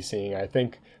going to be seeing. I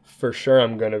think for sure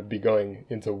I'm going to be going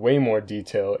into way more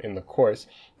detail in the course,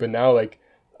 but now like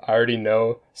I already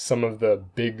know some of the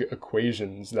big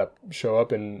equations that show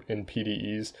up in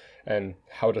PDEs and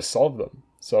how to solve them.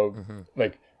 So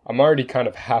like I'm already kind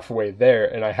of halfway there,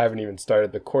 and I haven't even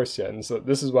started the course yet. And so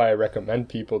this is why I recommend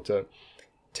people to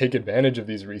take advantage of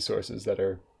these resources that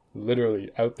are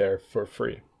literally out there for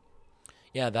free.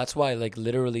 Yeah, that's why like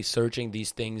literally searching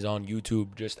these things on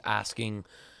YouTube, just asking,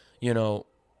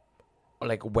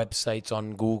 like websites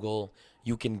on Google,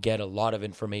 you can get a lot of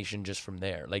information just from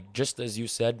there. Like just as you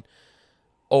said,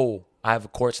 oh, I have a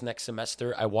course next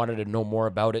semester. I wanted to know more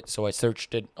about it, so I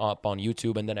searched it up on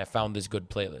YouTube, and then I found this good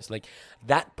playlist. Like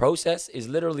that process is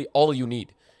literally all you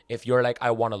need if you're like,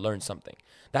 I want to learn something.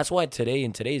 That's why today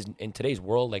in today's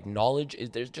world, like knowledge is,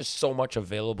 there's just so much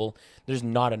available. There's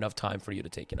not enough time for you to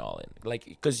take it all in. Like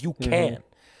because you can.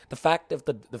 The fact of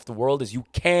the world is you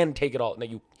can take it all.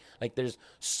 Like there's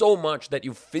so much that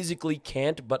you physically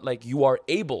can't, but like you are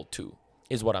able to,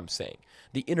 is what I'm saying.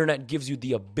 The internet gives you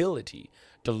the ability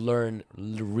to learn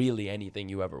really anything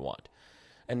you ever want.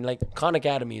 And like Khan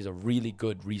Academy is a really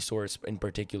good resource in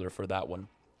particular for that one.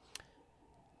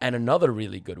 And another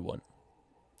really good one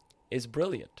is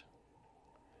Brilliant.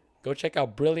 Go check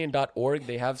out brilliant.org.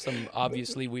 They have some,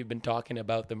 obviously, we've been talking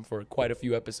about them for quite a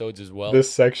few episodes as well.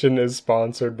 This section is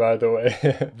sponsored, by the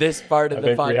way. This part of the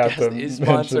podcast is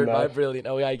sponsored by Brilliant.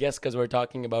 Oh, yeah, I guess because we're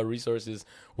talking about resources,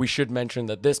 we should mention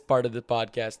that this part of the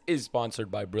podcast is sponsored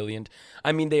by Brilliant.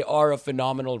 I mean, they are a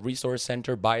phenomenal resource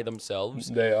center by themselves.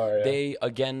 They are, yeah. They,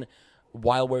 again,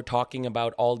 while we're talking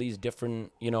about all these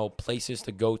different, places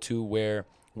to go to where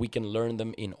we can learn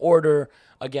them in order.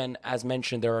 Again, as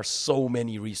mentioned, there are so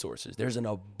many resources. There's an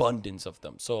abundance of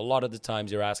them. So a lot of the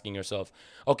times you're asking yourself,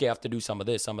 okay, I have to do some of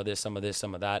this, some of this, some of this,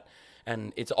 some of that.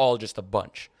 And it's all just a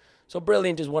bunch. So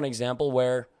Brilliant is one example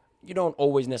where you don't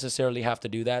always necessarily have to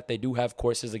do that. They do have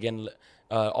courses, again,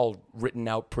 all written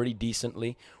out pretty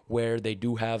decently, where they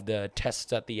do have the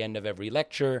tests at the end of every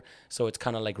lecture. So it's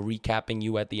kind of like recapping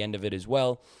you at the end of it as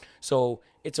well. So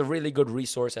it's a really good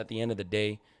resource at the end of the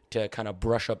day to kind of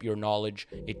brush up your knowledge.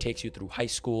 It takes you through high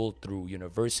school, through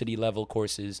university level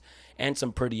courses, and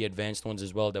some pretty advanced ones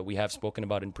as well that we have spoken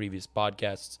about in previous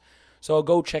podcasts. So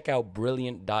go check out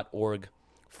brilliant.org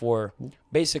for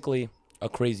basically a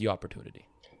crazy opportunity.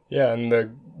 Yeah, and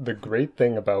the great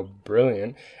thing about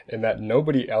Brilliant, and that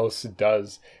nobody else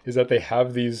does, is that they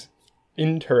have these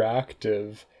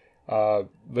interactive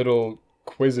little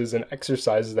quizzes and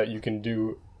exercises that you can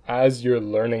do as you're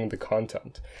learning the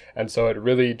content. And so it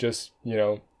really just,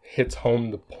 hits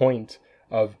home the point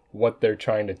of what they're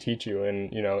trying to teach you.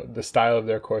 And, the style of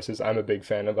their courses, I'm a big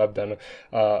fan of. I've done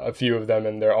a few of them,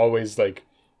 and they're always like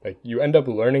you end up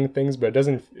learning things, but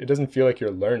it doesn't feel like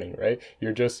you're learning, right?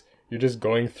 You're just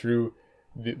going through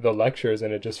the lectures,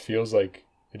 and it just feels like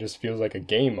a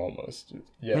game almost.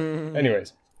 Yeah.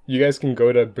 Anyways, you guys can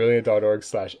go to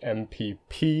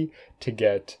brilliant.org/MPP to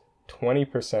get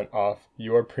 20% off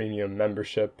your premium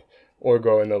membership, or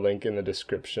go in the link in the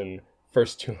description.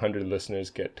 First 200 listeners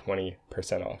get 20%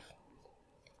 off.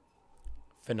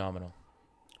 Phenomenal.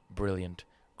 Brilliant.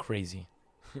 Crazy.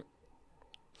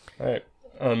 All right.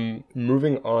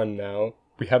 Moving on now.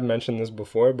 We have mentioned this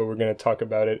before, but we're going to talk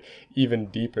about it even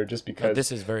deeper just because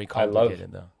this is very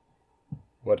complicated, though.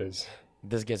 What is?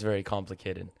 This gets very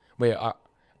complicated. Wait,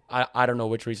 I don't know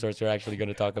which resource you're actually going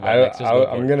to talk about.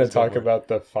 I'm going to talk about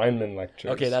the Feynman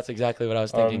lectures. Okay, that's exactly what I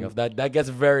was thinking of. That gets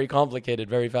very complicated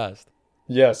very fast.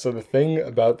 Yeah, so the thing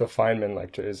about the Feynman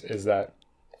lectures is that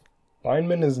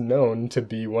Feynman is known to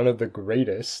be one of the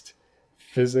greatest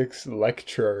physics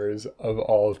lecturers of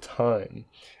all time.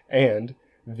 And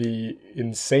the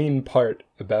insane part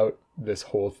about this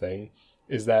whole thing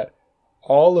is that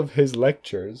all of his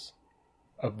lectures,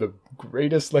 of the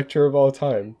greatest lecturer of all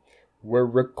time, were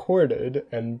recorded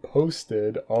and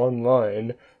posted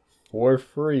online for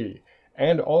free.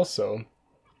 And also,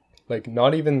 like, it's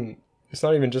not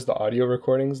even just the audio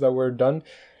recordings that were done.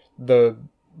 The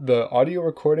audio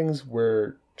recordings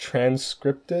were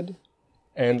transcripted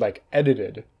and like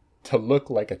edited to look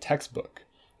like a textbook.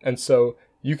 And so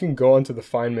you can go onto the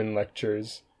Feynman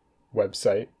Lectures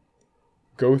website,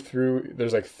 go through,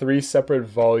 there's like 3 separate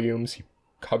volumes. He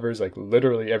covers like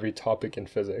literally every topic in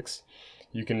physics.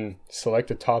 You can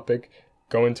select a topic,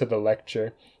 go into the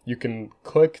lecture. You can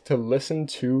click to listen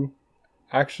to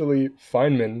actually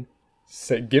Feynman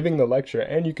giving the lecture,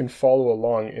 and you can follow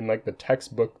along in like the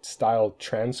textbook style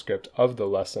transcript of the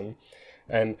lesson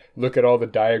and look at all the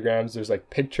diagrams. There's like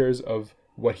pictures of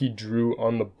what he drew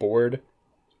on the board.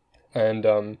 And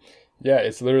yeah,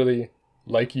 it's literally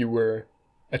like you were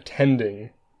attending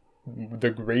the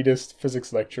greatest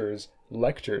physics lecturers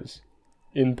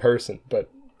in person, but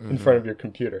in front of your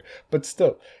computer. But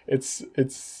still, it's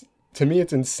to me,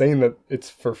 it's insane that it's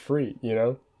for free, you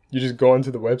know? You just go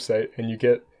onto the website and you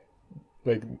get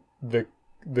like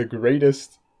the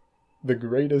greatest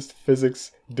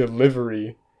physics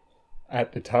delivery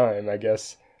at the time, I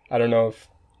guess. I don't know if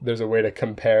there's a way to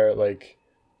compare like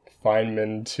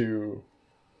Feynman to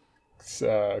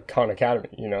Khan Academy,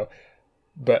 you know,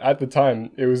 but at the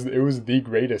time it was the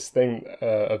greatest thing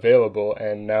available,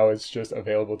 and now it's just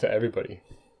available to everybody.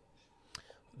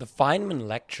 The Feynman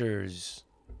Lectures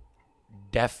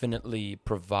definitely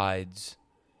provides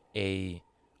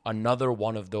another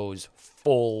one of those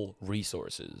full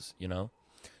resources, you know?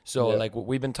 So like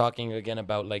we've been talking again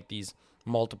about like these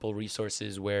multiple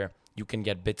resources where you can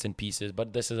get bits and pieces,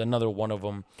 but this is another one of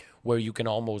them where you can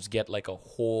almost get like a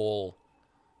whole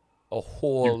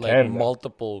like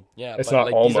multiple. Yeah, it's but not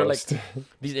like almost. these are like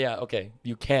these. Yeah, okay,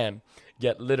 you can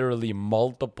get literally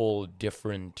multiple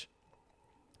different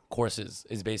courses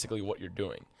is basically what you're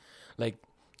doing. Like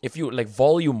if you like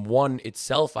volume 1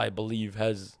 itself, I believe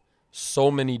has so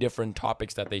many different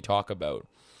topics that they talk about.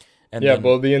 And yeah,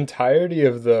 well, the entirety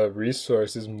of the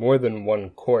resource is more than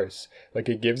one course. Like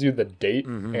it gives you the date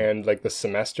and like the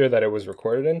semester that it was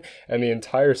recorded in, and the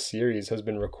entire series has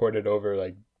been recorded over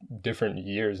like different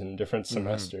years and different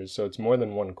semesters. So it's more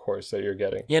than one course that you're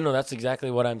getting. Yeah, no, that's exactly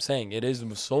what I'm saying. It is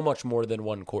so much more than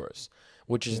one course,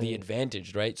 which is the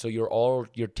advantage, right? So you're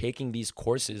taking these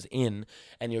courses in,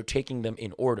 and you're taking them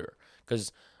in order,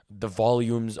 because the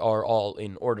volumes are all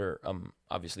in order,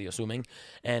 obviously assuming,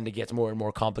 and it gets more and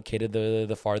more complicated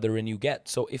the farther in you get.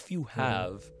 So if you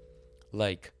have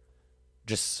like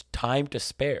just time to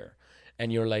spare,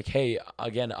 and you're like, hey,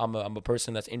 again, I'm a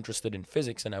person that's interested in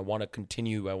physics and I want to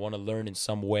continue, I want to learn in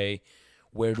some way.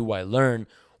 Where do I learn?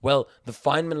 Well, the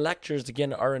Feynman Lectures,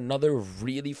 again, are another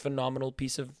really phenomenal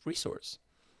piece of resource,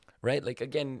 right? Like,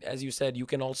 again, as you said, you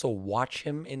can also watch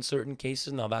him in certain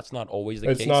cases. Now, that's not always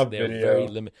the case. Not They're video. very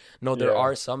limited. No, there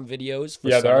are some videos for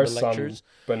there some are of the lectures. Some,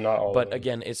 but not all But of them.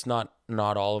 again, it's not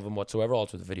all of them whatsoever.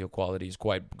 Also, the video quality is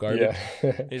quite garbage.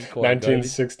 Yeah. It's quite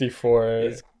 1964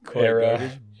 It's quite era.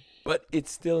 garbage. But it's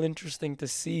still interesting to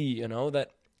see, you know, that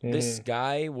this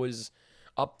guy was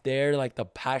up there, like the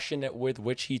passionate with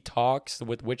which he talks,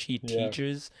 with which he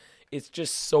teaches. It's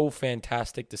just so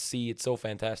fantastic to see. It's so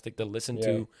fantastic to listen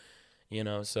to, you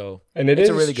know, so. And it's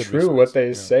a really good true resource, what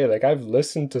they say. Like I've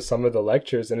listened to some of the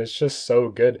lectures and it's just so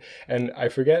good. And I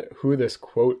forget who this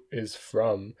quote is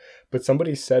from, but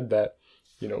somebody said that,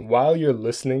 you know, while you're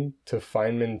listening to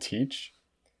Feynman teach,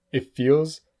 it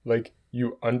feels like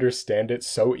you understand it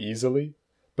so easily,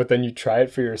 but then you try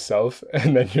it for yourself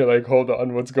and then you're like, hold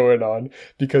on, what's going on?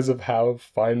 Because of how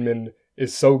Feynman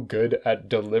is so good at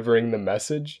delivering the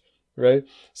message, right?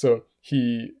 So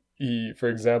he for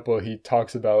example, he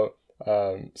talks about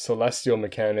celestial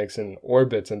mechanics and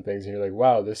orbits and things, and you're like,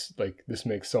 wow, this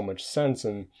makes so much sense,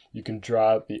 and you can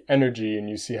draw out the energy and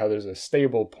you see how there's a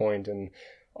stable point and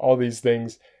all these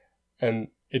things, and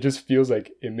it just feels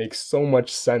like it makes so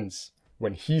much sense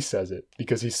when he says it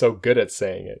because he's so good at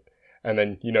saying it. And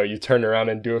then, you know, you turn around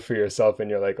and do it for yourself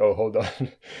and you're like, oh, hold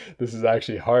on, this is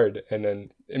actually hard. And then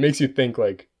it makes you think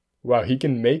like, wow, he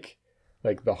can make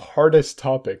like the hardest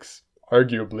topics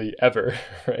arguably ever,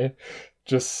 right,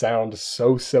 just sound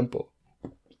so simple.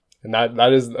 And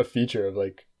that is a feature of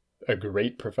like a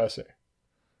great professor.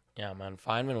 Yeah, man,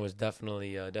 Feynman was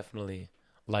definitely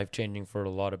life-changing for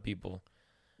a lot of people.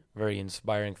 Very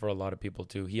inspiring for a lot of people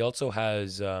too. He also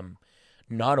has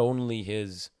not only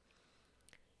his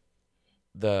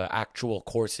the actual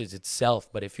courses itself,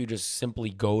 but if you just simply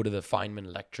go to the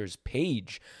Feynman Lectures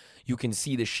page, you can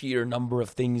see the sheer number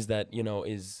of things that, you know,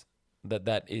 is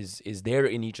there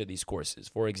in each of these courses.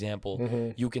 For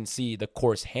example, you can see the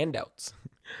course handouts.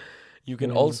 You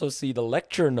can also see the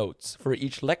lecture notes for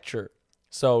each lecture.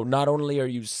 So not only are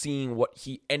you seeing what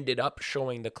he ended up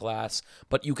showing the class,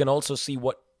 but you can also see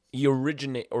what he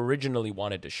originally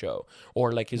wanted to show,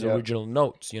 or like his original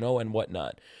notes, you know, and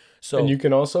whatnot. So, and you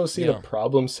can also see the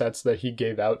problem sets that he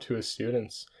gave out to his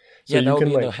students. So that you would can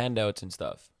be in the handouts and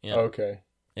stuff. Yeah. Okay.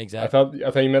 Exactly.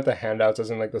 I thought you meant the handouts as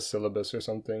in like the syllabus or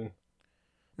something.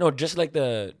 No, just like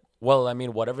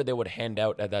whatever they would hand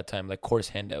out at that time, like course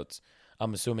handouts.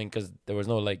 I'm assuming because there was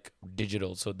no like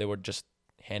digital, so they would just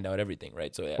hand out everything,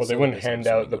 right? So yeah. Well, they wouldn't hand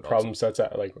out the problem sets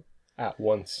at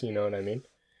once. You know what I mean?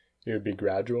 It would be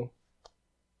gradual.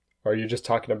 Or are you just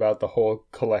talking about the whole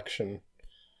collection?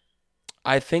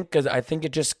 I think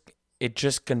it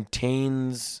just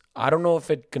contains. I don't know if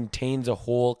it contains a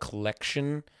whole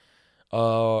collection,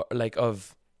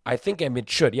 I think it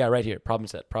should. Yeah, right here. Problem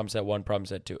set 1, problem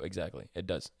set 2. Exactly. It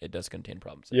does contain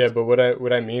problem sets. Yeah, but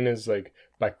what I mean is like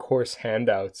by course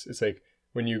handouts, it's like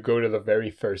when you go to the very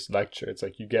first lecture, it's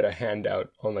like you get a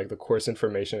handout on like the course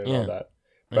information and all that.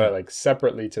 But like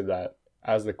separately to that,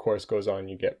 as the course goes on,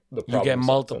 you get the problem. You get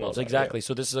multiples, exactly.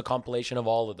 So this is a compilation of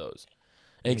all of those.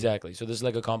 Exactly. So this is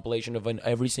like a compilation of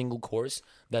every single course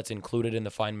that's included in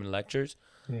the Feynman Lectures.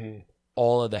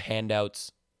 All of the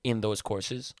handouts in those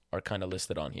courses are kind of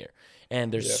listed on here,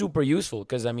 and they're super useful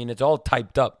because I mean it's all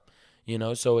typed up, you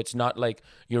know, so it's not like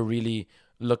you're really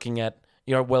looking at,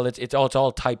 you know, well it's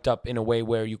all typed up in a way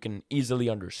where you can easily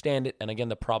understand it. And again,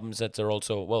 the problem sets are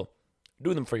also, well,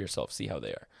 do them for yourself, see how they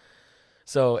are.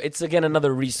 So it's again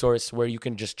another resource where you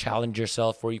can just challenge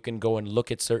yourself, where you can go and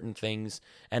look at certain things,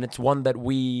 and it's one that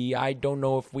I don't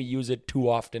know if we use it too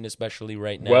often, especially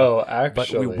right now. Well,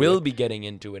 actually, but we will be getting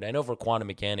into it. I know for quantum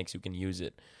mechanics you can use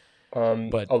it.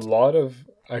 But a lot of,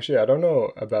 actually, I don't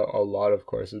know about a lot of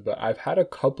courses, but I've had a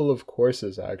couple of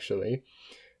courses actually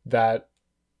that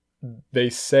they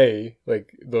say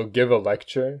like they'll give a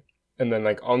lecture, and then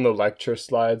like on the lecture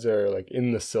slides or like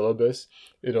in the syllabus,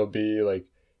 it'll be like,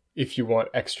 if you want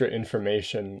extra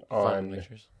information on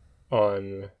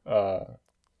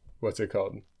what's it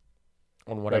called?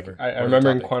 On whatever. Like, I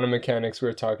remember in quantum mechanics we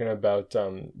were talking about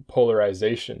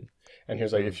polarization. And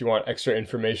here's like, if you want extra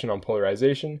information on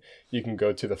polarization, you can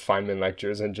go to the Feynman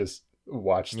Lectures and just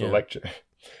watch the lecture.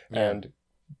 And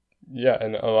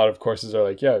and a lot of courses are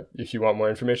like, if you want more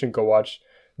information, go watch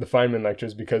the Feynman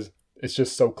Lectures, because it's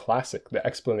just so classic. The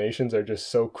explanations are just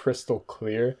so crystal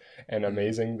clear and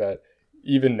amazing that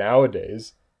even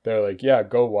nowadays, they're like,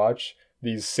 go watch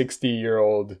these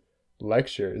 60-year-old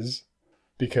lectures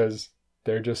because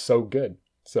they're just so good.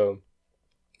 So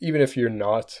even if you're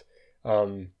not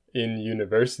in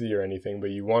university or anything,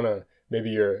 but you want to, maybe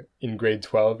you're in grade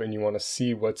 12 and you want to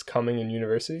see what's coming in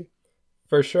university,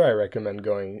 for sure I recommend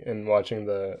going and watching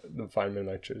the Feynman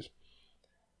Lectures.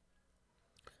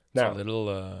 Now, it's a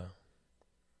little,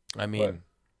 I mean,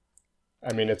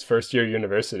 it's first year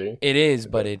university. It is,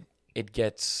 but it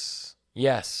gets,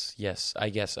 yes. I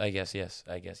guess the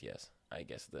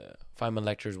Feynman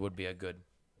Lectures would be a good,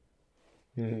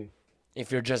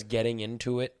 if you're just getting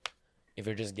into it. If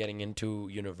you're just getting into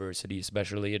university,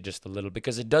 especially, just a little,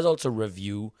 because it does also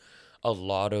review a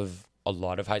lot of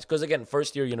high, because again,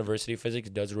 first year university physics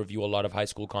does review a lot of high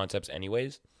school concepts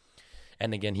anyways,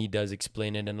 and again, he does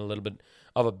explain it in a little bit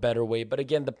of a better way. But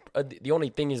again, the only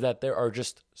thing is that there are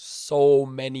just so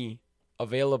many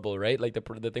available, right? Like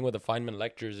the thing with the Feynman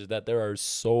Lectures is that there are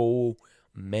so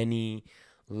many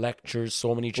lectures,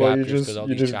 so many chapters, because all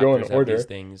these chapters have these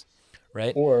things.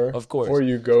 Right? Or, of course. Or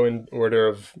you go in order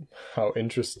of how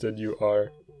interested you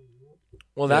are.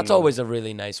 Well, that's always a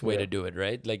really nice way to do it,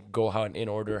 right? Like go in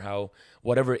order how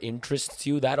whatever interests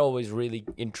you. That always really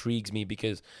intrigues me,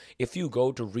 because if you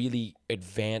go to really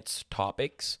advanced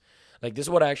topics, like this is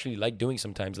what I actually like doing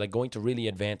sometimes, like going to really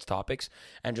advanced topics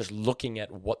and just looking at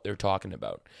what they're talking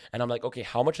about. And I'm like, okay,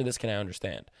 how much of this can I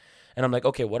understand? And I'm like,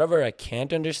 okay, whatever I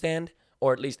can't understand,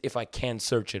 or at least if I can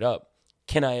search it up,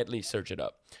 can I at least search it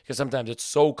up? Because sometimes it's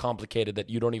so complicated that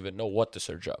you don't even know what to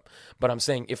search up. But I'm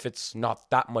saying if it's not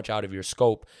that much out of your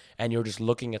scope and you're just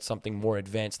looking at something more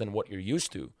advanced than what you're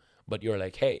used to, but you're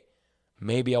like, hey,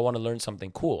 maybe I want to learn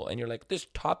something cool. And you're like, this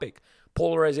topic,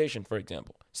 polarization, for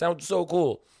example, sounds so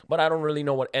cool, but I don't really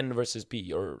know what N versus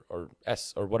P or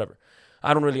S or whatever.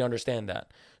 I don't really understand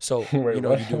that. So, Wait, you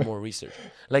what? do more research.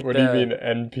 Like what do you mean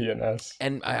N, P, and S?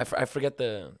 And I forget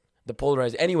the The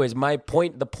polarized. Anyways,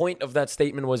 the point of that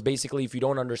statement was basically if you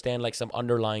don't understand like some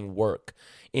underlying work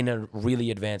in a really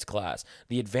advanced class,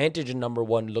 the advantage in number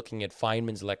one looking at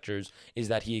Feynman's lectures is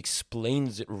that he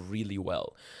explains it really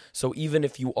well. So even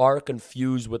if you are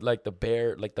confused with like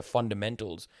the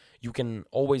fundamentals, you can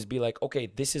always be like, okay,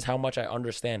 this is how much I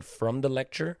understand from the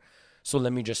lecture. So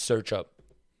let me just search up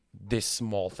this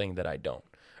small thing that I don't,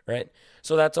 right?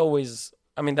 So that's always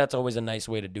a nice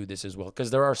way to do this as well,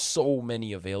 because there are so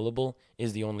many available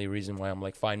is the only reason why I'm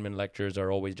like Feynman lectures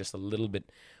are always just a little bit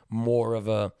more of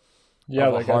a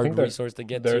hard resource to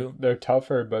get to. They're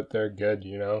tougher, but they're good,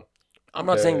 I'm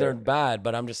not saying they're bad,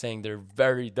 but I'm just saying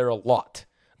they're a lot.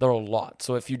 They're a lot.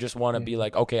 So if you just want to be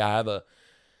like, okay, I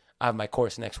have my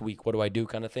course next week, what do I do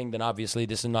kind of thing, then obviously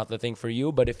this is not the thing for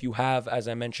you. But if you have, as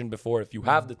I mentioned before, if you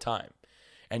have the time,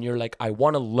 and you're like, I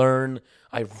want to learn.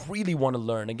 I really want to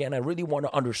learn. Again, I really want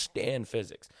to understand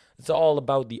physics. It's all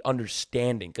about the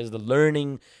understanding, because the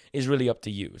learning is really up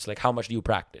to you. It's like, how much do you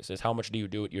practice? It's how much do you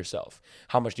do it yourself?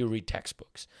 How much do you read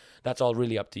textbooks? That's all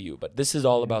really up to you. But this is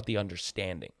all about the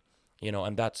understanding,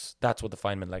 and that's what the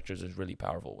Feynman lectures is really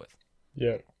powerful with.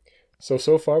 Yeah.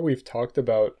 So far we've talked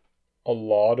about a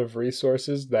lot of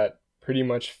resources that pretty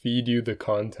much feed you the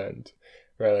content,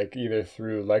 right? Like either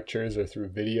through lectures or through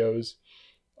videos.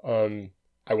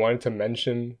 I wanted to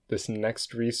mention this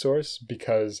next resource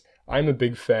because I'm a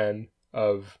big fan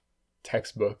of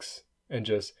textbooks and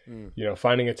just,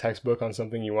 finding a textbook on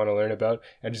something you want to learn about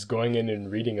and just going in and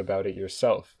reading about it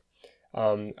yourself.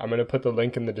 I'm going to put the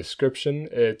link in the description.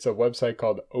 It's a website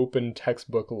called Open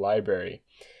Textbook Library,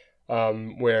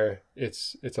 where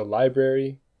it's a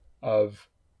library of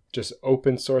just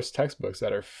open source textbooks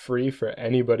that are free for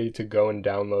anybody to go and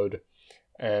download.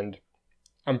 And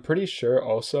I'm pretty sure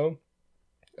also,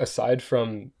 aside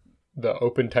from the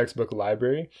Open Textbook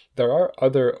Library, there are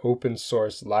other open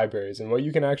source libraries. And what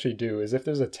you can actually do is if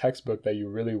there's a textbook that you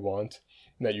really want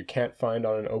that you can't find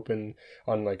on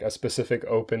like a specific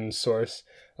open source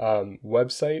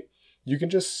website, you can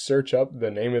just search up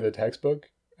the name of the textbook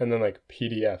and then like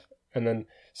PDF. And then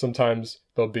sometimes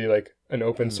there'll be like an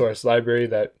open source library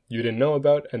that you didn't know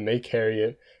about and they carry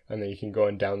it, and then you can go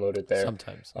and download it there.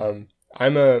 Sometimes.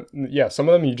 Some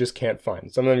of them you just can't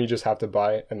find. Some of them you just have to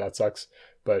buy, and that sucks.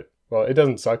 But, well, it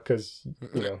doesn't suck because,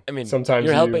 sometimes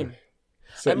you're helping.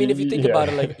 So if you think about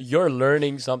it, like, you're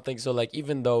learning something. So, like,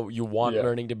 even though you want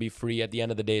learning to be free at the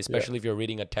end of the day, especially if you're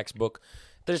reading a textbook,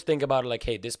 just think about it like,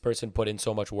 hey, this person put in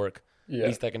so much work. Yeah.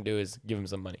 Least I can do is give him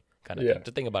some money kind of thing.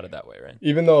 To think about it that way, right?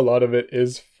 Even though a lot of it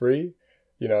is free,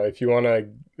 if you want to,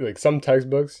 like, some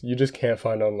textbooks, you just can't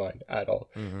find online at all.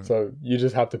 Mm-hmm. So you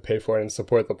just have to pay for it and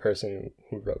support the person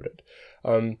who wrote it.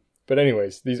 But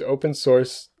anyways, these open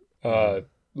source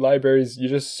libraries, you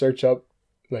just search up,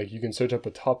 like, you can search up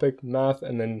a topic, math,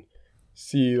 and then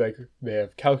see, like, they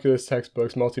have calculus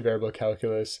textbooks, multivariable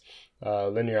calculus,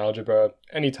 linear algebra,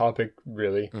 any topic,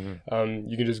 really. Mm-hmm.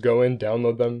 You can just go in,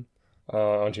 download them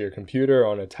onto your computer,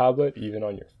 on a tablet, even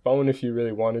on your phone if you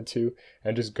really wanted to,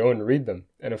 and just go and read them.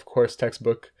 And of course,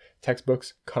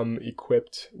 textbooks come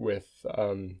equipped with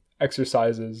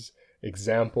exercises,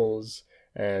 examples,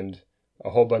 and a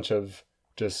whole bunch of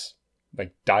just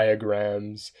like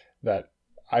diagrams that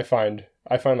I find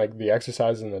like the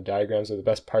exercises and the diagrams are the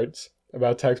best parts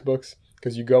about textbooks,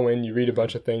 because you go in, you read a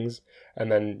bunch of things, and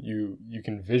then you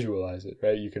can visualize it,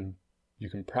 right? You can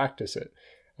practice it.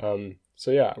 So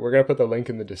yeah, we're going to put the link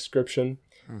in the description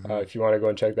if you want to go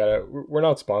and check that out. We're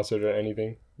not sponsored or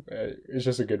anything. It's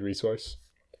just a good resource.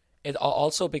 It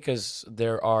also, because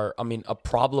there are, a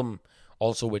problem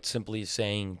also with simply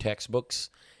saying textbooks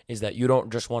is that you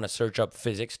don't just want to search up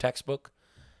physics textbook,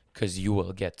 because you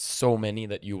will get so many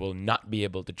that you will not be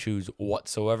able to choose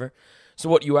whatsoever. So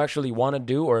what you actually want to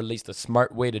do, or at least a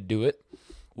smart way to do it,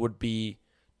 would be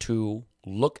to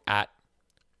look at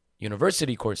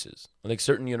university courses, like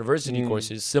certain university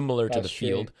courses similar to the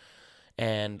field,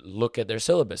 and look at their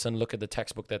syllabus and look at the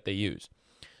textbook that they use.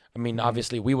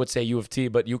 Obviously we would say U of T,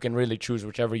 but you can really choose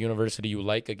whichever university you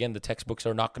like. Again, the textbooks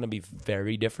are not going to be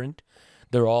very different.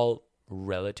 They're all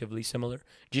relatively similar.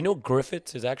 Do you know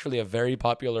Griffiths is actually a very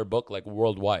popular book, like,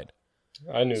 worldwide?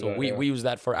 I knew that. So we use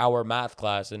that for our math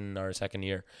class in our second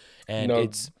year. And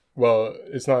it's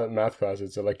not math class,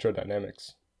 it's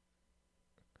electrodynamics.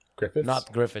 Griffiths?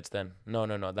 Not Griffiths then. No.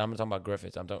 I'm talking about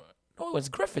Griffiths. It was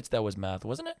Griffiths that was math,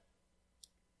 wasn't it?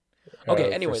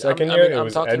 Okay, anyways. For second year, it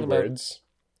was Edwards.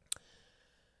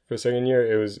 For second year,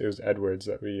 it was Edwards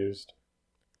that we used.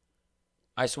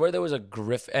 I swear there was a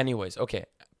Anyways, okay.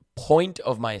 Point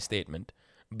of my statement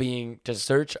being to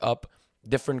search up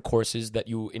different courses that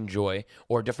you enjoy,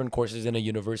 or different courses in a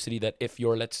university that if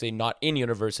you're, let's say, not in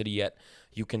university yet,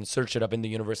 you can search it up in the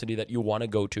university that you want to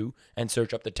go to and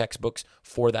search up the textbooks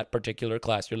for that particular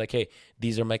class. You're like, hey,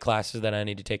 these are my classes that I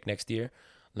need to take next year.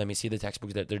 Let me see the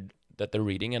textbooks that they're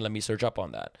reading and let me search up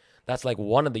on that. That's like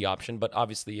one of the options. But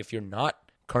obviously, if you're not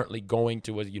currently going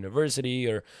to a university,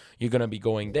 or you're going to be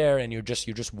going there and you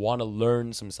just want to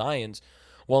learn some science,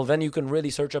 well, then you can really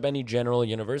search up any general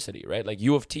university, right? Like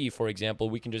U of T, for example,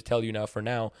 we can just tell you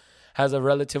now, has a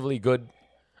relatively good,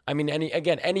 I mean,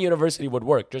 any university would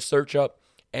work. Just search up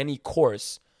any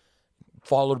course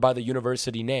followed by the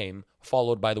university name,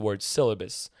 followed by the word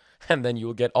syllabus, and then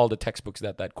you'll get all the textbooks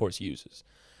that course uses,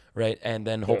 right? And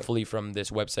then hopefully from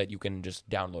this website, you can just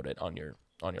download it on your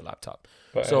laptop.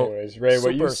 But so anyways, Ray,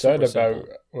 what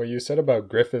you said about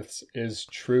Griffiths is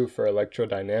true for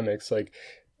electrodynamics. Like,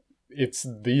 it's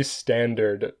the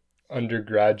standard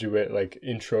undergraduate like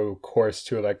intro course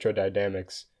to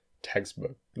electrodynamics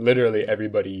textbook. Literally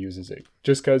everybody uses it.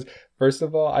 Just because, first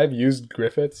of all, I've used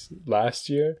Griffiths last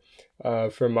year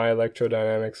for my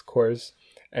electrodynamics course,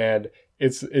 and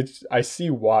it's I see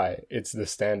why it's the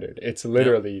standard. It's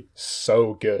literally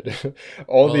so good.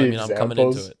 Examples. I'm coming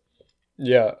into it.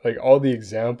 Yeah, like all the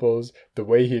examples, the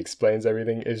way he explains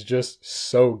everything is just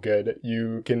so good.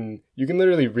 You can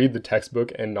literally read the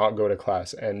textbook and not go to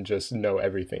class and just know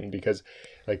everything, because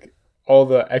like all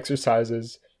the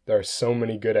exercises, there are so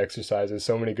many good exercises,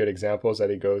 so many good examples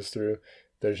that he goes through.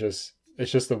 It's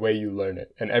just the way you learn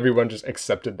it, and everyone just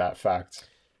accepted that fact.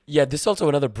 Yeah, this is also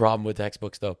another problem with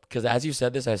textbooks though, because as you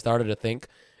said this, I started to think,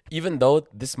 even though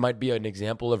this might be an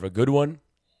example of a good one,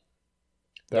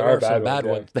 there are some bad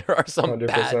ones. Yeah. There are some 100%.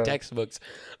 Bad textbooks,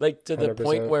 like to the 100%.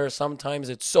 Point where sometimes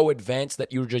it's so advanced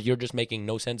that you're just making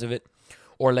no sense of it,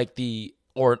 or like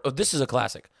this is a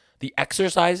classic. The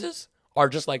exercises are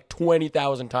just like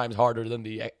 20,000 times harder than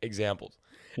the examples,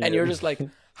 and you're just like,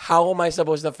 how am I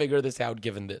supposed to figure this out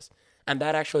given this? And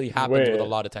that actually happens with a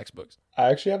lot of textbooks. I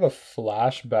actually have a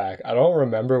flashback. I don't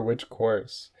remember which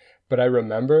course, but I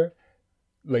remember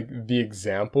like the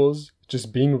examples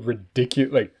just being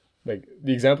ridiculous. Like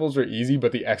the examples were easy,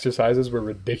 but the exercises were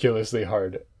ridiculously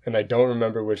hard. And I don't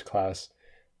remember which class,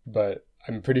 but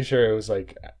I'm pretty sure it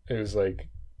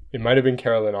it might have been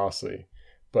Carolyn Osley,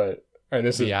 and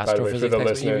this is, by the way, for the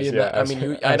listeners. Yeah, I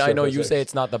mean, I know you say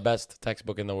it's not the best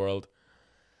textbook in the world.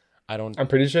 I'm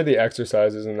pretty sure the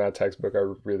exercises in that textbook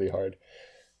are really hard,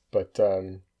 but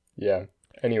yeah.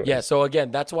 Anyway. Yeah. So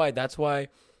again, that's why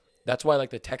like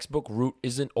the textbook route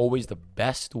isn't always the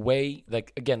best way.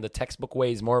 Like again, the textbook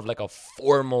way is more of like a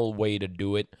formal way to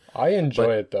do it. I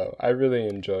enjoy it though. I really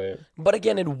enjoy it. But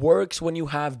again, it works when you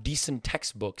have decent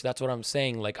textbooks. That's what I'm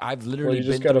saying. Like I've literally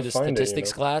been through the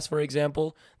statistics class, for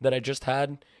example, that I just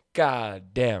had.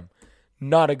 God damn.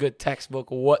 Not a good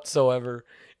textbook whatsoever.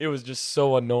 It was just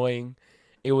so annoying.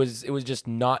 It was just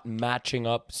not matching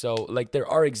up. So like there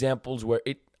are examples where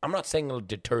I'm not saying it'll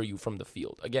deter you from the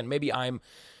field. Again, maybe I'm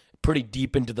pretty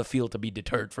deep into the field to be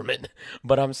deterred from it.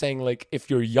 But I'm saying like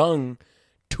if you're young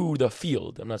to the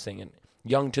field, I'm not saying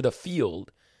young to the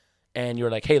field, and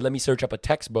you're like, hey, let me search up a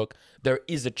textbook, there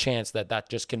is a chance that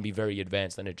just can be very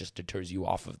advanced and it just deters you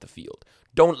off of the field.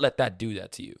 Don't let that do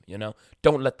that to you,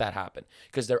 Don't let that happen.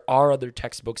 Because there are other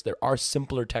textbooks, there are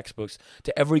simpler textbooks.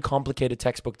 To every complicated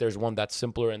textbook, there's one that's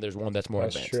simpler and there's one that's more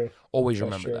advanced. True. Always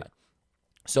remember that.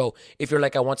 So if you're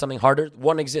like, I want something harder,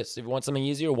 one exists. If you want something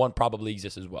easier, one probably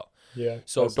exists as well. Yeah.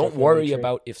 So don't worry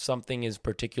about if something is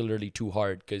particularly too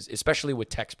hard, because especially with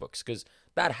textbooks, because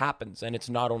that happens and it's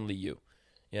not only you.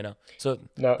 So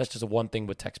that's just one thing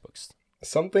with textbooks.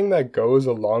 Something that goes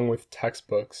along with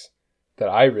textbooks that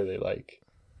I really like,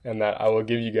 and that I will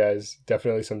give you guys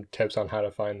definitely some tips on how to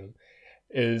find them,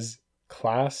 is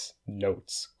class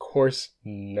notes, course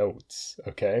notes.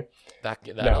 Okay. That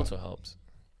also helps.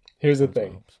 Here's the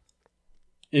thing.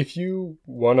 If you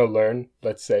want to learn,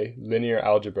 let's say, linear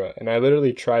algebra, and I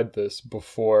literally tried this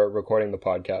before recording the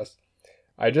podcast,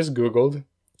 I just Googled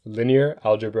linear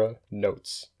algebra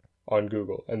notes on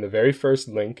Google, and the very first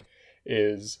link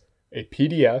is a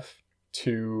PDF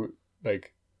to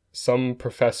like some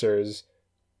professor's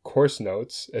course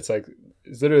notes. It's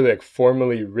literally like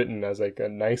formally written as like a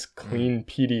nice clean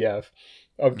PDF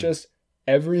of just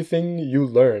everything you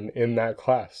learn in that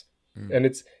class. And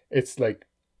it's like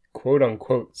quote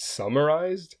unquote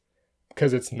summarized,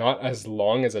 because it's not as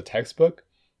long as a textbook,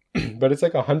 but it's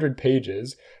like 100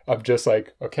 pages of just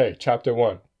like, okay, chapter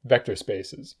 1, vector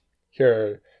spaces. Here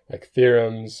are like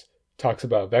theorems, talks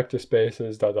about vector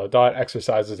spaces, ...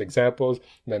 exercises, examples,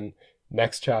 and then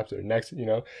next chapter,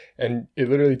 and it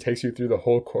literally takes you through the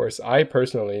whole course. I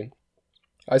personally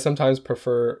I sometimes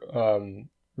prefer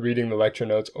reading the lecture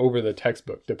notes over the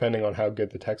textbook, depending on how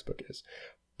good the textbook is.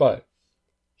 But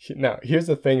now, here's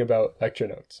the thing about lecture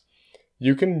notes.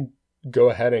 You can go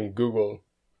ahead and Google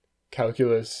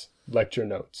calculus lecture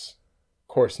notes,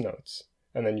 course notes,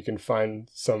 and then you can find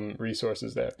some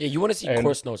resources there. Yeah, you want to see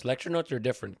course notes. Lecture notes are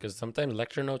different because sometimes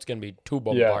lecture notes can be too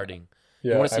bombarding.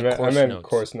 Yeah, you want to see course I meant notes.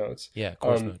 Course notes. Yeah,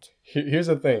 course notes. Here's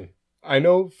the thing. I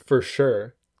know for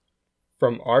sure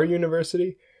from our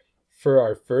university, for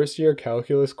our first year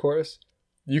calculus course,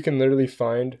 you can literally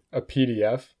find a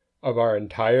PDF of our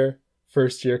entire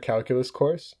first year calculus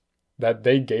course that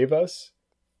they gave us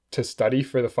to study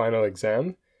for the final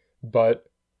exam, but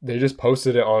they just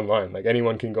posted it online. Like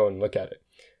anyone can go and look at it.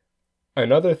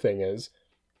 Another thing is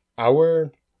I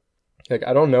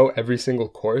don't know every single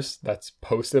course that's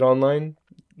posted online,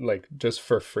 like just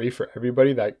for free for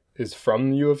everybody that is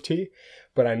from U of T,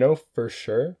 but I know for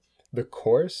sure the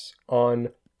course on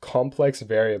complex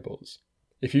variables.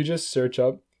 If you just search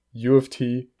up U of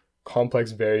T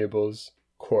complex variables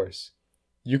course,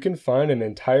 you can find an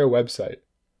entire website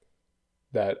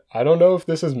that I don't know if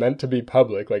this is meant to be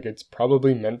public, like it's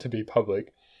probably meant to be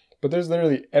public, but there's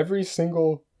literally every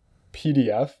single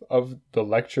PDF of the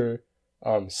lecture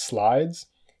slides,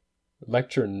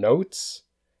 lecture notes,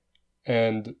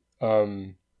 and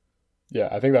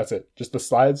I think that's it. Just the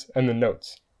slides and the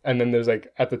notes. And then there's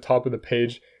like at the top of the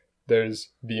page, there's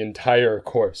the entire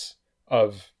course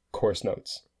of course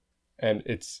notes. And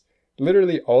it's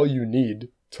literally all you need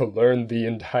to learn the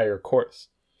entire course.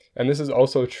 And this is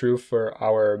also true for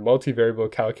our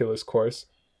multivariable calculus course.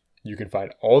 You can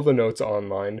find all the notes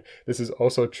online. This is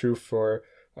also true for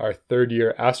our third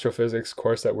year astrophysics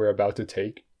course that we're about to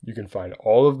take. You can find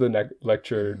all of the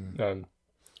lecture,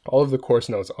 all of the course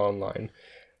notes online.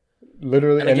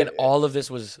 Literally, and again, all of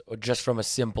this was just from a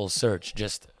simple search,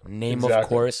 just name of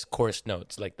course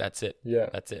notes. Like that's it. Yeah,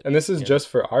 that's it. And this is just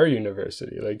for our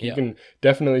university. Like you can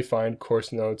definitely find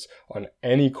course notes on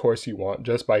any course you want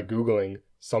just by Googling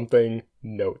something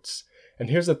notes.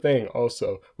 And here's the thing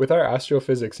also, with our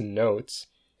astrophysics notes,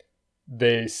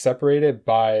 they separate it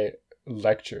by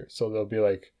lecture. So they'll be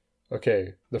like,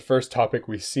 okay, the first topic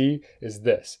we see is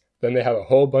this. Then they have a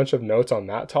whole bunch of notes on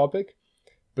that topic.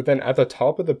 But then at the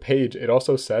top of the page, it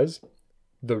also says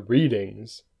the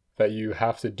readings that you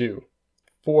have to do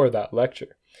for that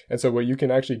lecture. And so what you can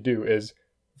actually do is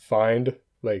find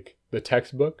like the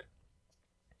textbook,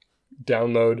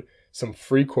 download some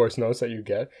free course notes that you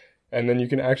get, and then you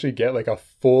can actually get like a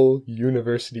full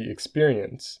university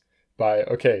experience by,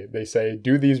 okay, they say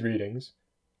do these readings,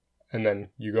 and then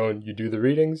you go and you do the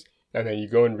readings, and then you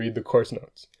go and read the course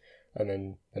notes. And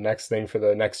then the next thing for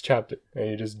the next chapter, and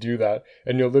you just do that,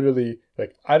 and you'll literally,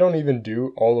 like, I don't even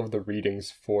do all of the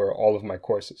readings for all of my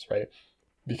courses, right?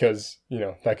 Because,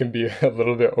 that can be a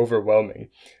little bit overwhelming.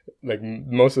 Like,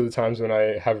 most of the times when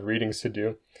I have readings to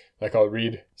do, like, I'll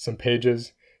read some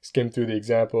pages, skim through the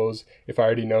examples. If I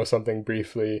already know something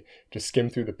briefly, just skim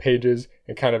through the pages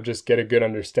and kind of just get a good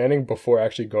understanding before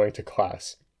actually going to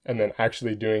class, and then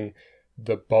actually doing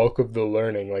the bulk of the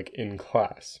learning, like, in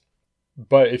class.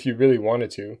 But if you really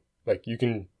wanted to, like, you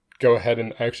can go ahead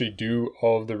and actually do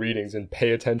all of the readings and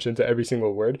pay attention to every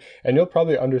single word, and you'll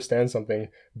probably understand something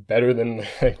better than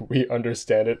like we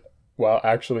understand it while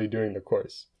actually doing the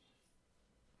course.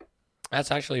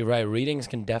 That's actually right. Readings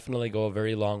can definitely go a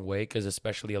very long way, because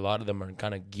especially a lot of them are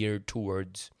kind of geared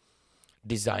towards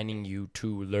designing you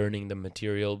to learning the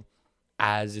material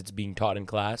as it's being taught in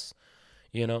class,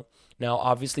 Now,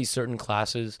 obviously, certain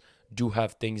classes do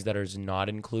have things that are not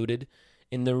included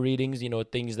in the readings,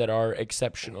 things that are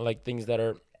exceptional, like things that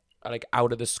are like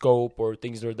out of the scope, or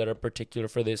things that are particular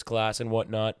for this class and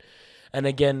whatnot. And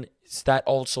again, that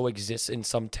also exists in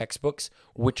some textbooks,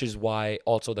 which is why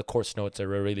also the course notes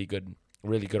are a really good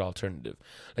alternative.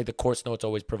 Like the course notes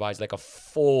always provides like a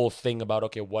full thing about,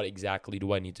 okay, what exactly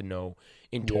do I need to know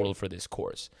in total for this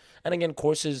course? And again,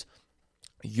 courses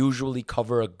usually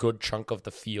cover a good chunk of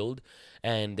the field,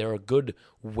 and they're a good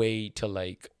way to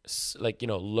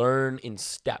learn in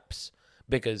steps,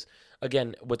 because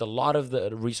again, with a lot of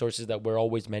the resources that we're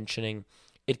always mentioning,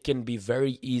 it can be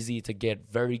very easy to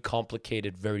get very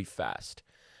complicated very fast,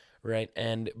 right?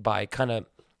 And by kind of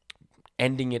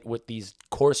ending it with these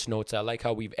course notes, I like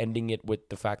how we've ending it with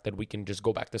the fact that we can just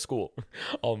go back to school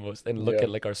almost and look at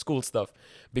like our school stuff,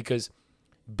 because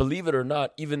believe it or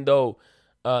not, even though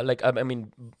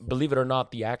believe it or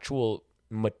not, the actual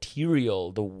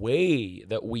material, the way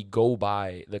that we go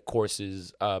by the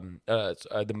courses,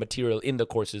 the material in the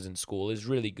courses in school is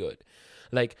really good.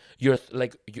 Like you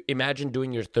imagine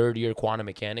doing your third year quantum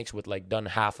mechanics with like done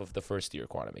half of the first year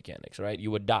quantum mechanics, right? You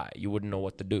would die. You wouldn't know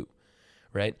what to do,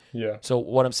 right? Yeah. So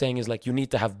what I'm saying is like you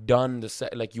need to have done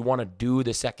like you want to do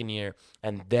the second year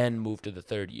and then move to the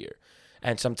third year.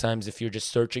 And sometimes if you're just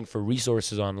searching for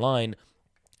resources online,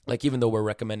 like even though we're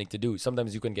recommending to do,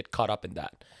 sometimes you can get caught up in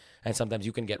that. And sometimes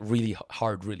you can get really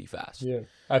hard really fast. Yeah.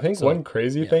 I think So, one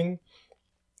crazy yeah. thing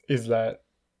is that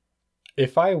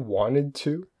if I wanted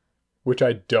to, which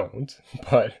I don't,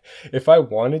 but if I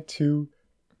wanted to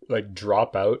like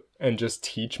drop out and just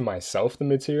teach myself the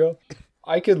material,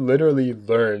 I could literally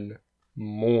learn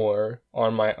more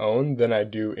on my own than I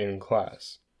do in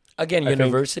class. Again, I think-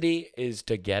 university is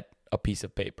to get a piece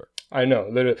of paper. I know,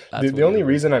 literally. That's The what only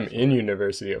reason I'm university is in for.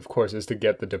 university, of course, is to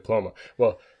get the diploma.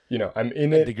 Well, you know, I'm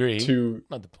in A it degree. to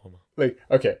Not diploma. like,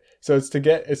 okay, so it's to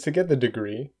get the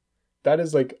degree. That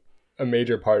is like a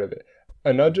major part of it.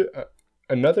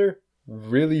 Another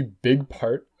really big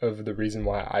part of the reason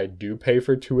why I do pay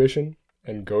for tuition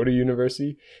and go to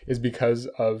university is because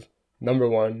of, number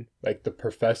one, like the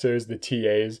professors, the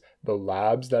TAs, the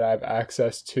labs that I have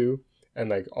access to, and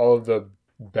like all of the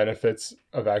benefits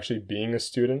of actually being a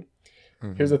student.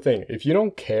 Here's the thing. If you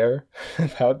don't care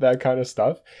about that kind of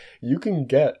stuff, you can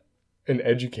get an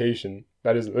education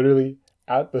that is literally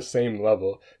at the same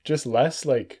level, just less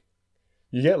like,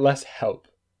 you get less help.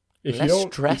 If Less you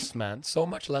don't stress, man. So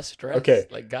much less stress. Okay,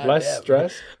 Like less goddamn.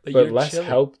 stress, Like, but you're less chilling.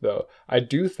 help though. I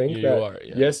do think You that are,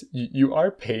 yeah. yes, you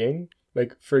are paying.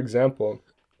 Like for example,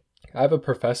 I have a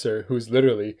professor who's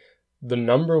literally the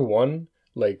number one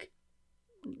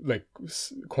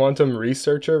quantum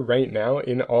researcher right now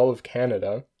in all of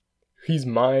Canada. He's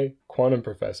my quantum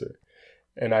professor,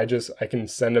 and I can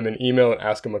send him an email and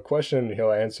ask him a question, and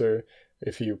he'll answer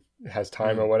if he has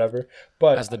time or whatever.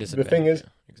 But That's the the disadvantage. thing is, yeah,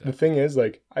 exactly. the thing is,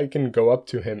 like, I can go up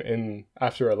to him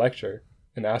after a lecture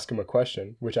and ask him a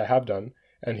question, which I have done,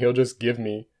 and he'll just give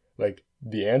me like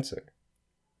the answer,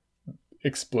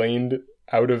 explained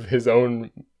out of his own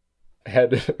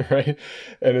head, right?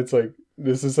 And it's like,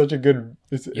 this is such a good,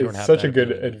 it's don't have such that a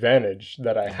good ability. advantage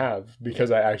that I have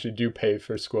because I actually do pay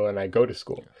for school and I go to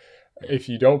school. If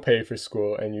you don't pay for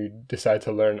school and you decide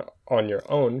to learn on your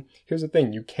own, here's the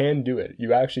thing, you can do it.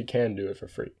 You actually can do it for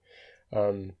free.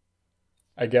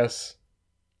 I guess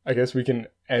we can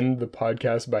end the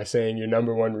podcast by saying your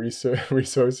number one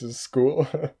resource is school.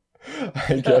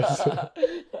 I guess.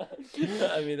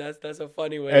 I mean, that's a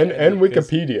funny way. and to end it, 'cause-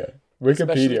 Wikipedia. especially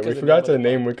Wikipedia. 'cause We the forgot name to of the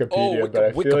name podcast.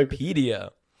 Wikipedia,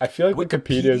 but I feel like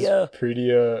Wikipedia.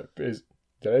 Wikipedia is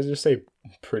did I just say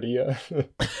prettier?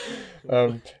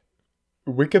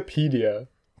 Wikipedia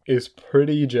is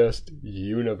pretty just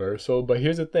universal, but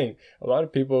here's the thing. A lot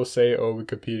of people say, oh,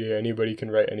 Wikipedia, anybody can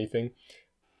write anything,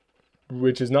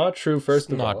 which is not true,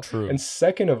 first of not all. true. And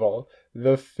second of all,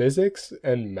 the physics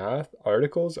and math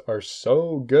articles are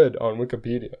so good on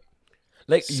Wikipedia.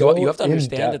 Like so you have to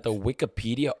understand that in-depth. the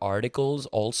Wikipedia articles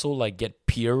also like get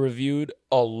peer reviewed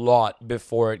a lot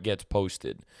before it gets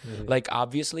posted. Like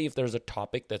obviously if there's a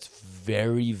topic that's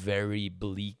very, very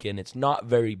bleak and it's not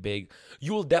very big,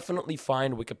 you will definitely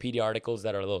find Wikipedia articles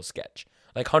that are a little sketch.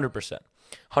 Like 100%.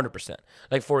 100%.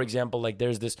 Like for example, like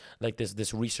there's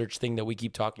this research thing that we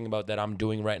keep talking about that I'm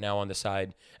doing right now on the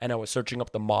side, and I was searching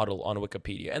up the model on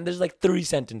Wikipedia and there's like 3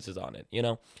 sentences on it, you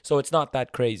know? So it's not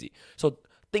that crazy. So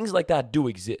things like that do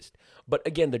exist. But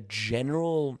again, the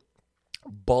general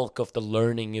bulk of the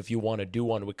learning, if you want to do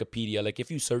on Wikipedia, like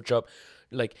if you search up,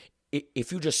 like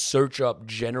if you just search up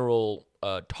general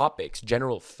topics,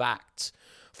 general facts,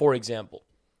 for example,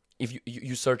 if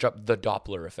you search up the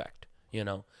Doppler effect, you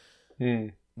know,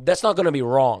 that's not going to be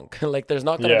wrong. Like there's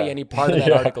not going to Yeah. be any part of that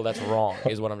Yeah. article that's wrong,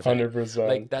 is what I'm saying. 100%.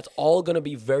 Like that's all going to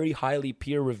be very highly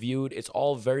peer reviewed. It's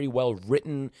all very well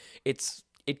written.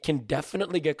 It can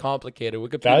definitely get complicated.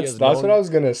 Wikipedia That's what I was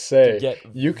gonna say. get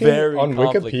You can very on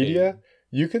complicated. Wikipedia,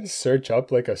 you can search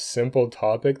up like a simple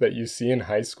topic that you see in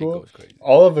high school. goes crazy.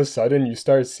 All of a sudden, you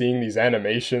start seeing these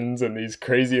animations and these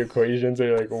crazy equations, and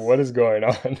you're like, "What is going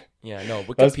on?" Yeah, no,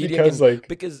 Wikipedia That's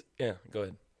because, go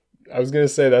ahead. I was gonna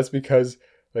say that's because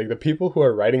like the people who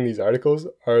are writing these articles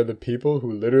are the people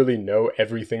who literally know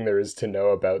everything there is to know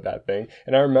about that thing.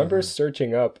 And I remember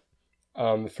searching up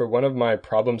for one of my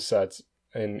problem sets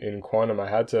in quantum, I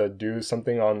had to do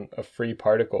something on a free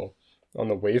particle, on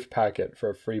the wave packet for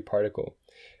a free particle.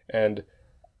 And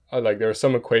like there were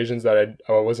some equations that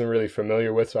I wasn't really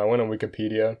familiar with, so I went on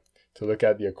Wikipedia to look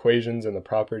at the equations and the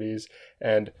properties.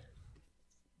 And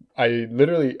I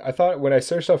thought when I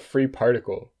searched up free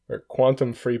particle or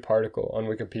quantum free particle on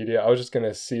Wikipedia, I was just going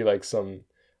to see like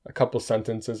a couple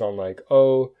sentences on like,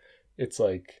 oh, it's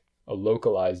like a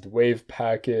localized wave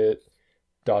packet, ...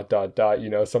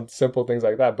 some simple things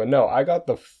like that. But no, I got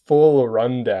the full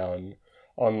rundown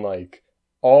on like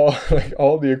all like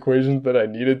all the equations that I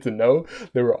needed to know,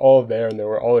 they were all there and they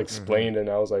were all explained, and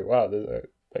I was like, wow,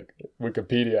 like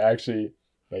Wikipedia actually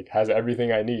like has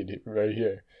everything I need right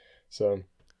here. So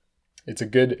it's a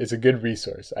good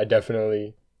resource. I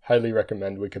definitely highly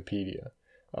recommend Wikipedia.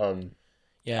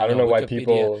 Yeah, I don't no, know why Wikipedia.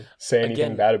 people say anything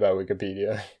Again, bad about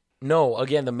Wikipedia. no,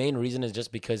 again, the main reason is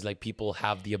just because like people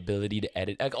have the ability to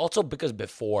edit. Like also because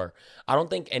before, I don't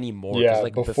think anymore. Because Yeah,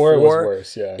 like before it was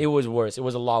worse. Yeah, it was worse. It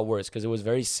was a lot worse because it was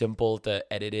very simple to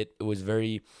edit it. It was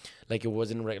very, like it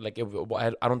wasn't like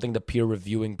I don't think the peer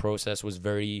reviewing process was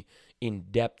very in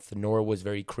depth, nor was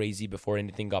very crazy before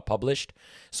anything got published.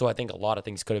 So I think a lot of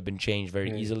things could have been changed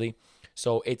very easily.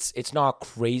 So it's not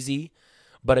crazy.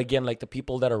 But again, like the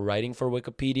people that are writing for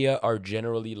Wikipedia are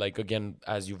generally like, again,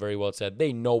 as you very well said,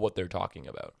 they know what they're talking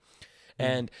about.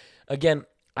 And again,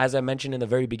 as I mentioned in the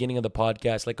very beginning of the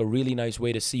podcast, like a really nice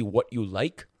way to see what you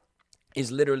like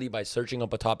is literally by searching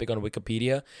up a topic on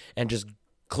Wikipedia and just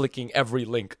clicking every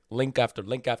link after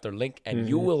link after link, and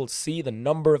you will see the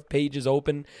number of pages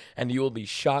open and you will be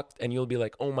shocked and you'll be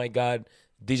like, oh my God,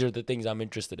 these are the things I'm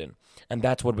interested in. And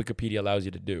that's what Wikipedia allows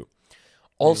you to do.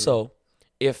 Also,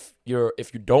 if you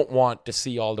don't want to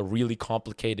see all the really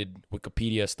complicated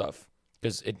Wikipedia stuff,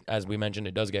 because as we mentioned,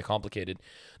 it does get complicated,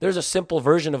 there's a simple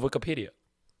version of Wikipedia.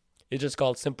 It's just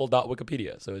called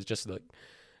simple.wikipedia. So it's just like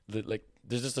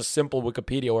there's just a simple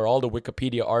Wikipedia where all the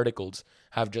Wikipedia articles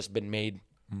have just been made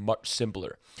much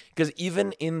simpler. Because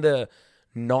even in the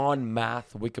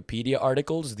non-math Wikipedia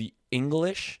articles, the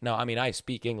English, now I mean I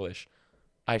speak English,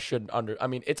 I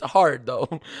mean it's hard though.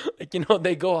 Like, you know,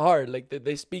 they go hard. Like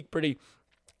they speak pretty.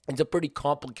 It's a pretty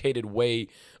complicated way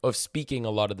of speaking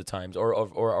a lot of the times,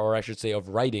 or I should say of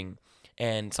writing.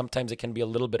 And sometimes it can be a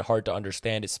little bit hard to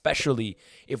understand, especially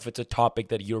if it's a topic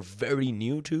that you're very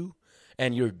new to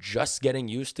and you're just getting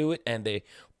used to it, and they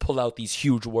pull out these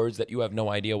huge words that you have no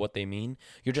idea what they mean.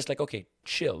 You're just like, okay,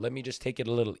 chill. Let me just take it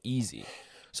a little easy.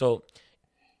 So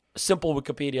Simple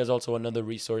Wikipedia is also another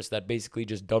resource that basically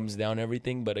just dumbs down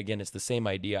everything. But again, it's the same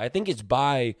idea. I think it's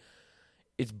by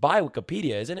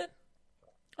Wikipedia, isn't it?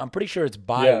 I'm pretty sure it's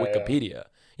by Wikipedia.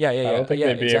 Yeah. I don't think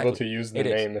they'd be exactly. able to use the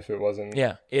name if it wasn't.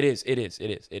 Yeah, it is. It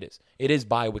is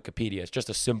by Wikipedia. It's just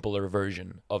a simpler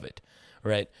version of it,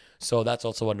 right? So that's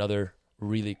also another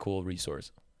really cool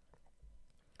resource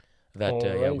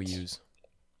that we use.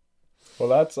 Well,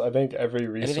 that's, I think, every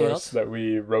resource that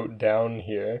we wrote down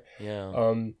here.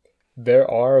 Yeah. There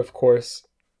are, of course,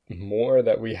 more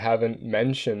that we haven't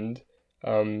mentioned,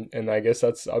 and I guess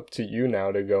that's up to you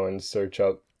now to go and search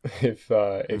up if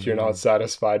you're not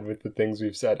satisfied with the things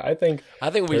we've said. I think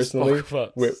we personally,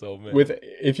 spoke about so many.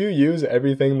 if you use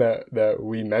everything that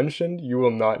we mentioned, you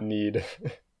will not need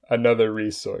another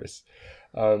resource.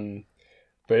 But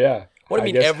yeah. What do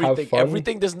you mean everything?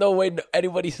 Everything? There's no way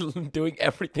anybody's doing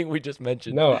everything we just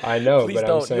mentioned. No, I know. Please but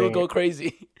don't. I'm saying, You'll go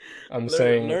crazy. I'm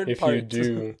saying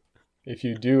if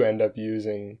you do end up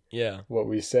using what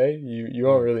we say, you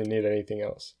won't really need anything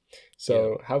else.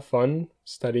 So have fun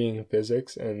studying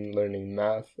physics and learning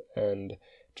math and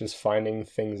just finding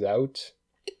things out.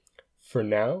 For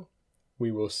now,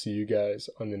 we will see you guys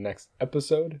on the next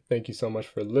episode. Thank you so much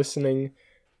for listening.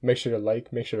 Make sure to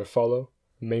like, make sure to follow.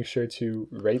 Make sure to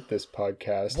rate this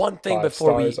podcast. One thing 5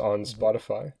 before stars on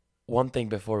Spotify. One thing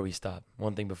before we stop.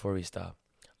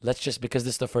 Let's just, because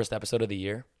this is the first episode of the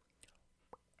year,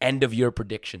 end of year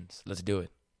predictions. Let's do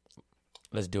it.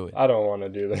 I don't want to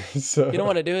do this. You don't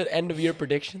want to do it? End of year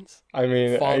predictions? I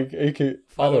mean,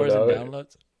 followers and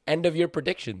downloads. End of year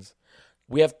predictions.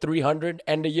 We have 300.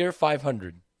 End of year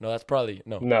 500. No, that's probably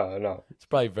no. It's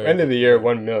probably very end of the year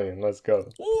 1 million. Let's go.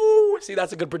 Ooh, see,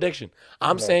 that's a good prediction.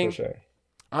 I'm saying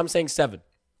 7.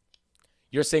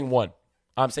 You're saying 1.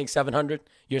 I'm saying 700.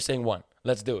 You're saying 1.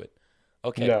 Let's do it.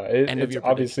 Okay. No, it's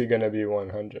obviously going to be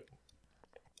 100.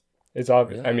 It's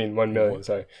obvious. Really? I mean, 1 million.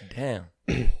 Sorry. Damn.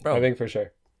 Bro, I think for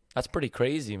sure. That's pretty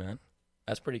crazy, man.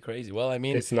 That's pretty crazy. Well, I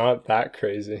mean, it's not that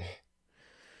crazy.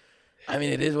 I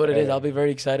mean, it is what it is. I'll be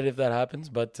very excited if that happens.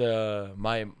 But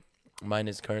mine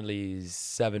is currently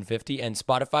 750. And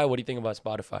Spotify, what do you think about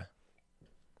Spotify?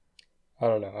 I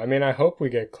don't know. I mean, I hope we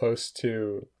get close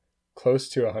to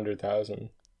 100,000.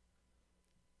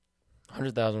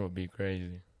 100,000 would be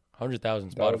crazy.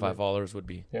 100,000 Spotify followers would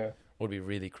be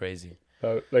really crazy.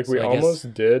 We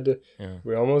almost did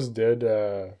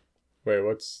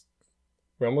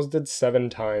 7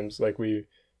 times. Like we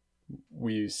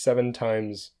 7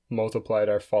 times multiplied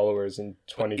our followers in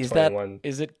 2021.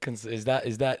 Is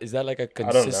that like a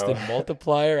consistent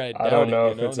multiplier? I don't know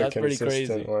if it's a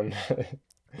consistent one.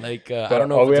 Like I But don't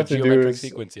know all if we it's a have to do geometric is-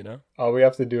 sequence, you know. All we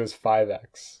have to do is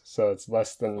 5x, so it's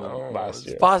less than Oh, last it's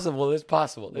year. possible. It's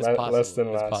possible. It's possible. Less than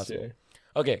it's last possible. year.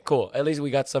 Okay, cool. At least we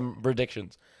got some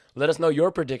predictions. Let us know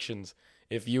your predictions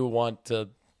if you want to,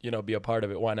 be a part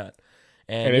of it. Why not?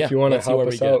 And if you want to let's see where help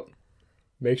we us get. out,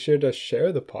 make sure to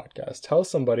share the podcast. Tell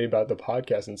somebody about the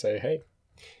podcast and say, hey,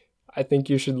 I think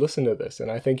you should listen to this, and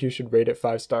I think you should rate it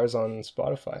 5 stars on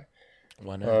Spotify.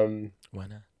 Why not? Why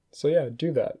not? So yeah,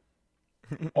 do that.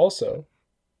 Also,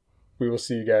 we will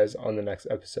see you guys on the next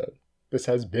episode. This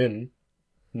has been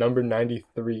number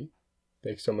 93.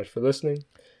 Thanks so much for listening.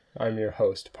 I'm your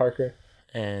host, Parker.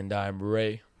 And I'm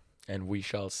Ray, and we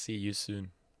shall see you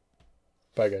soon.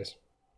 Bye, guys.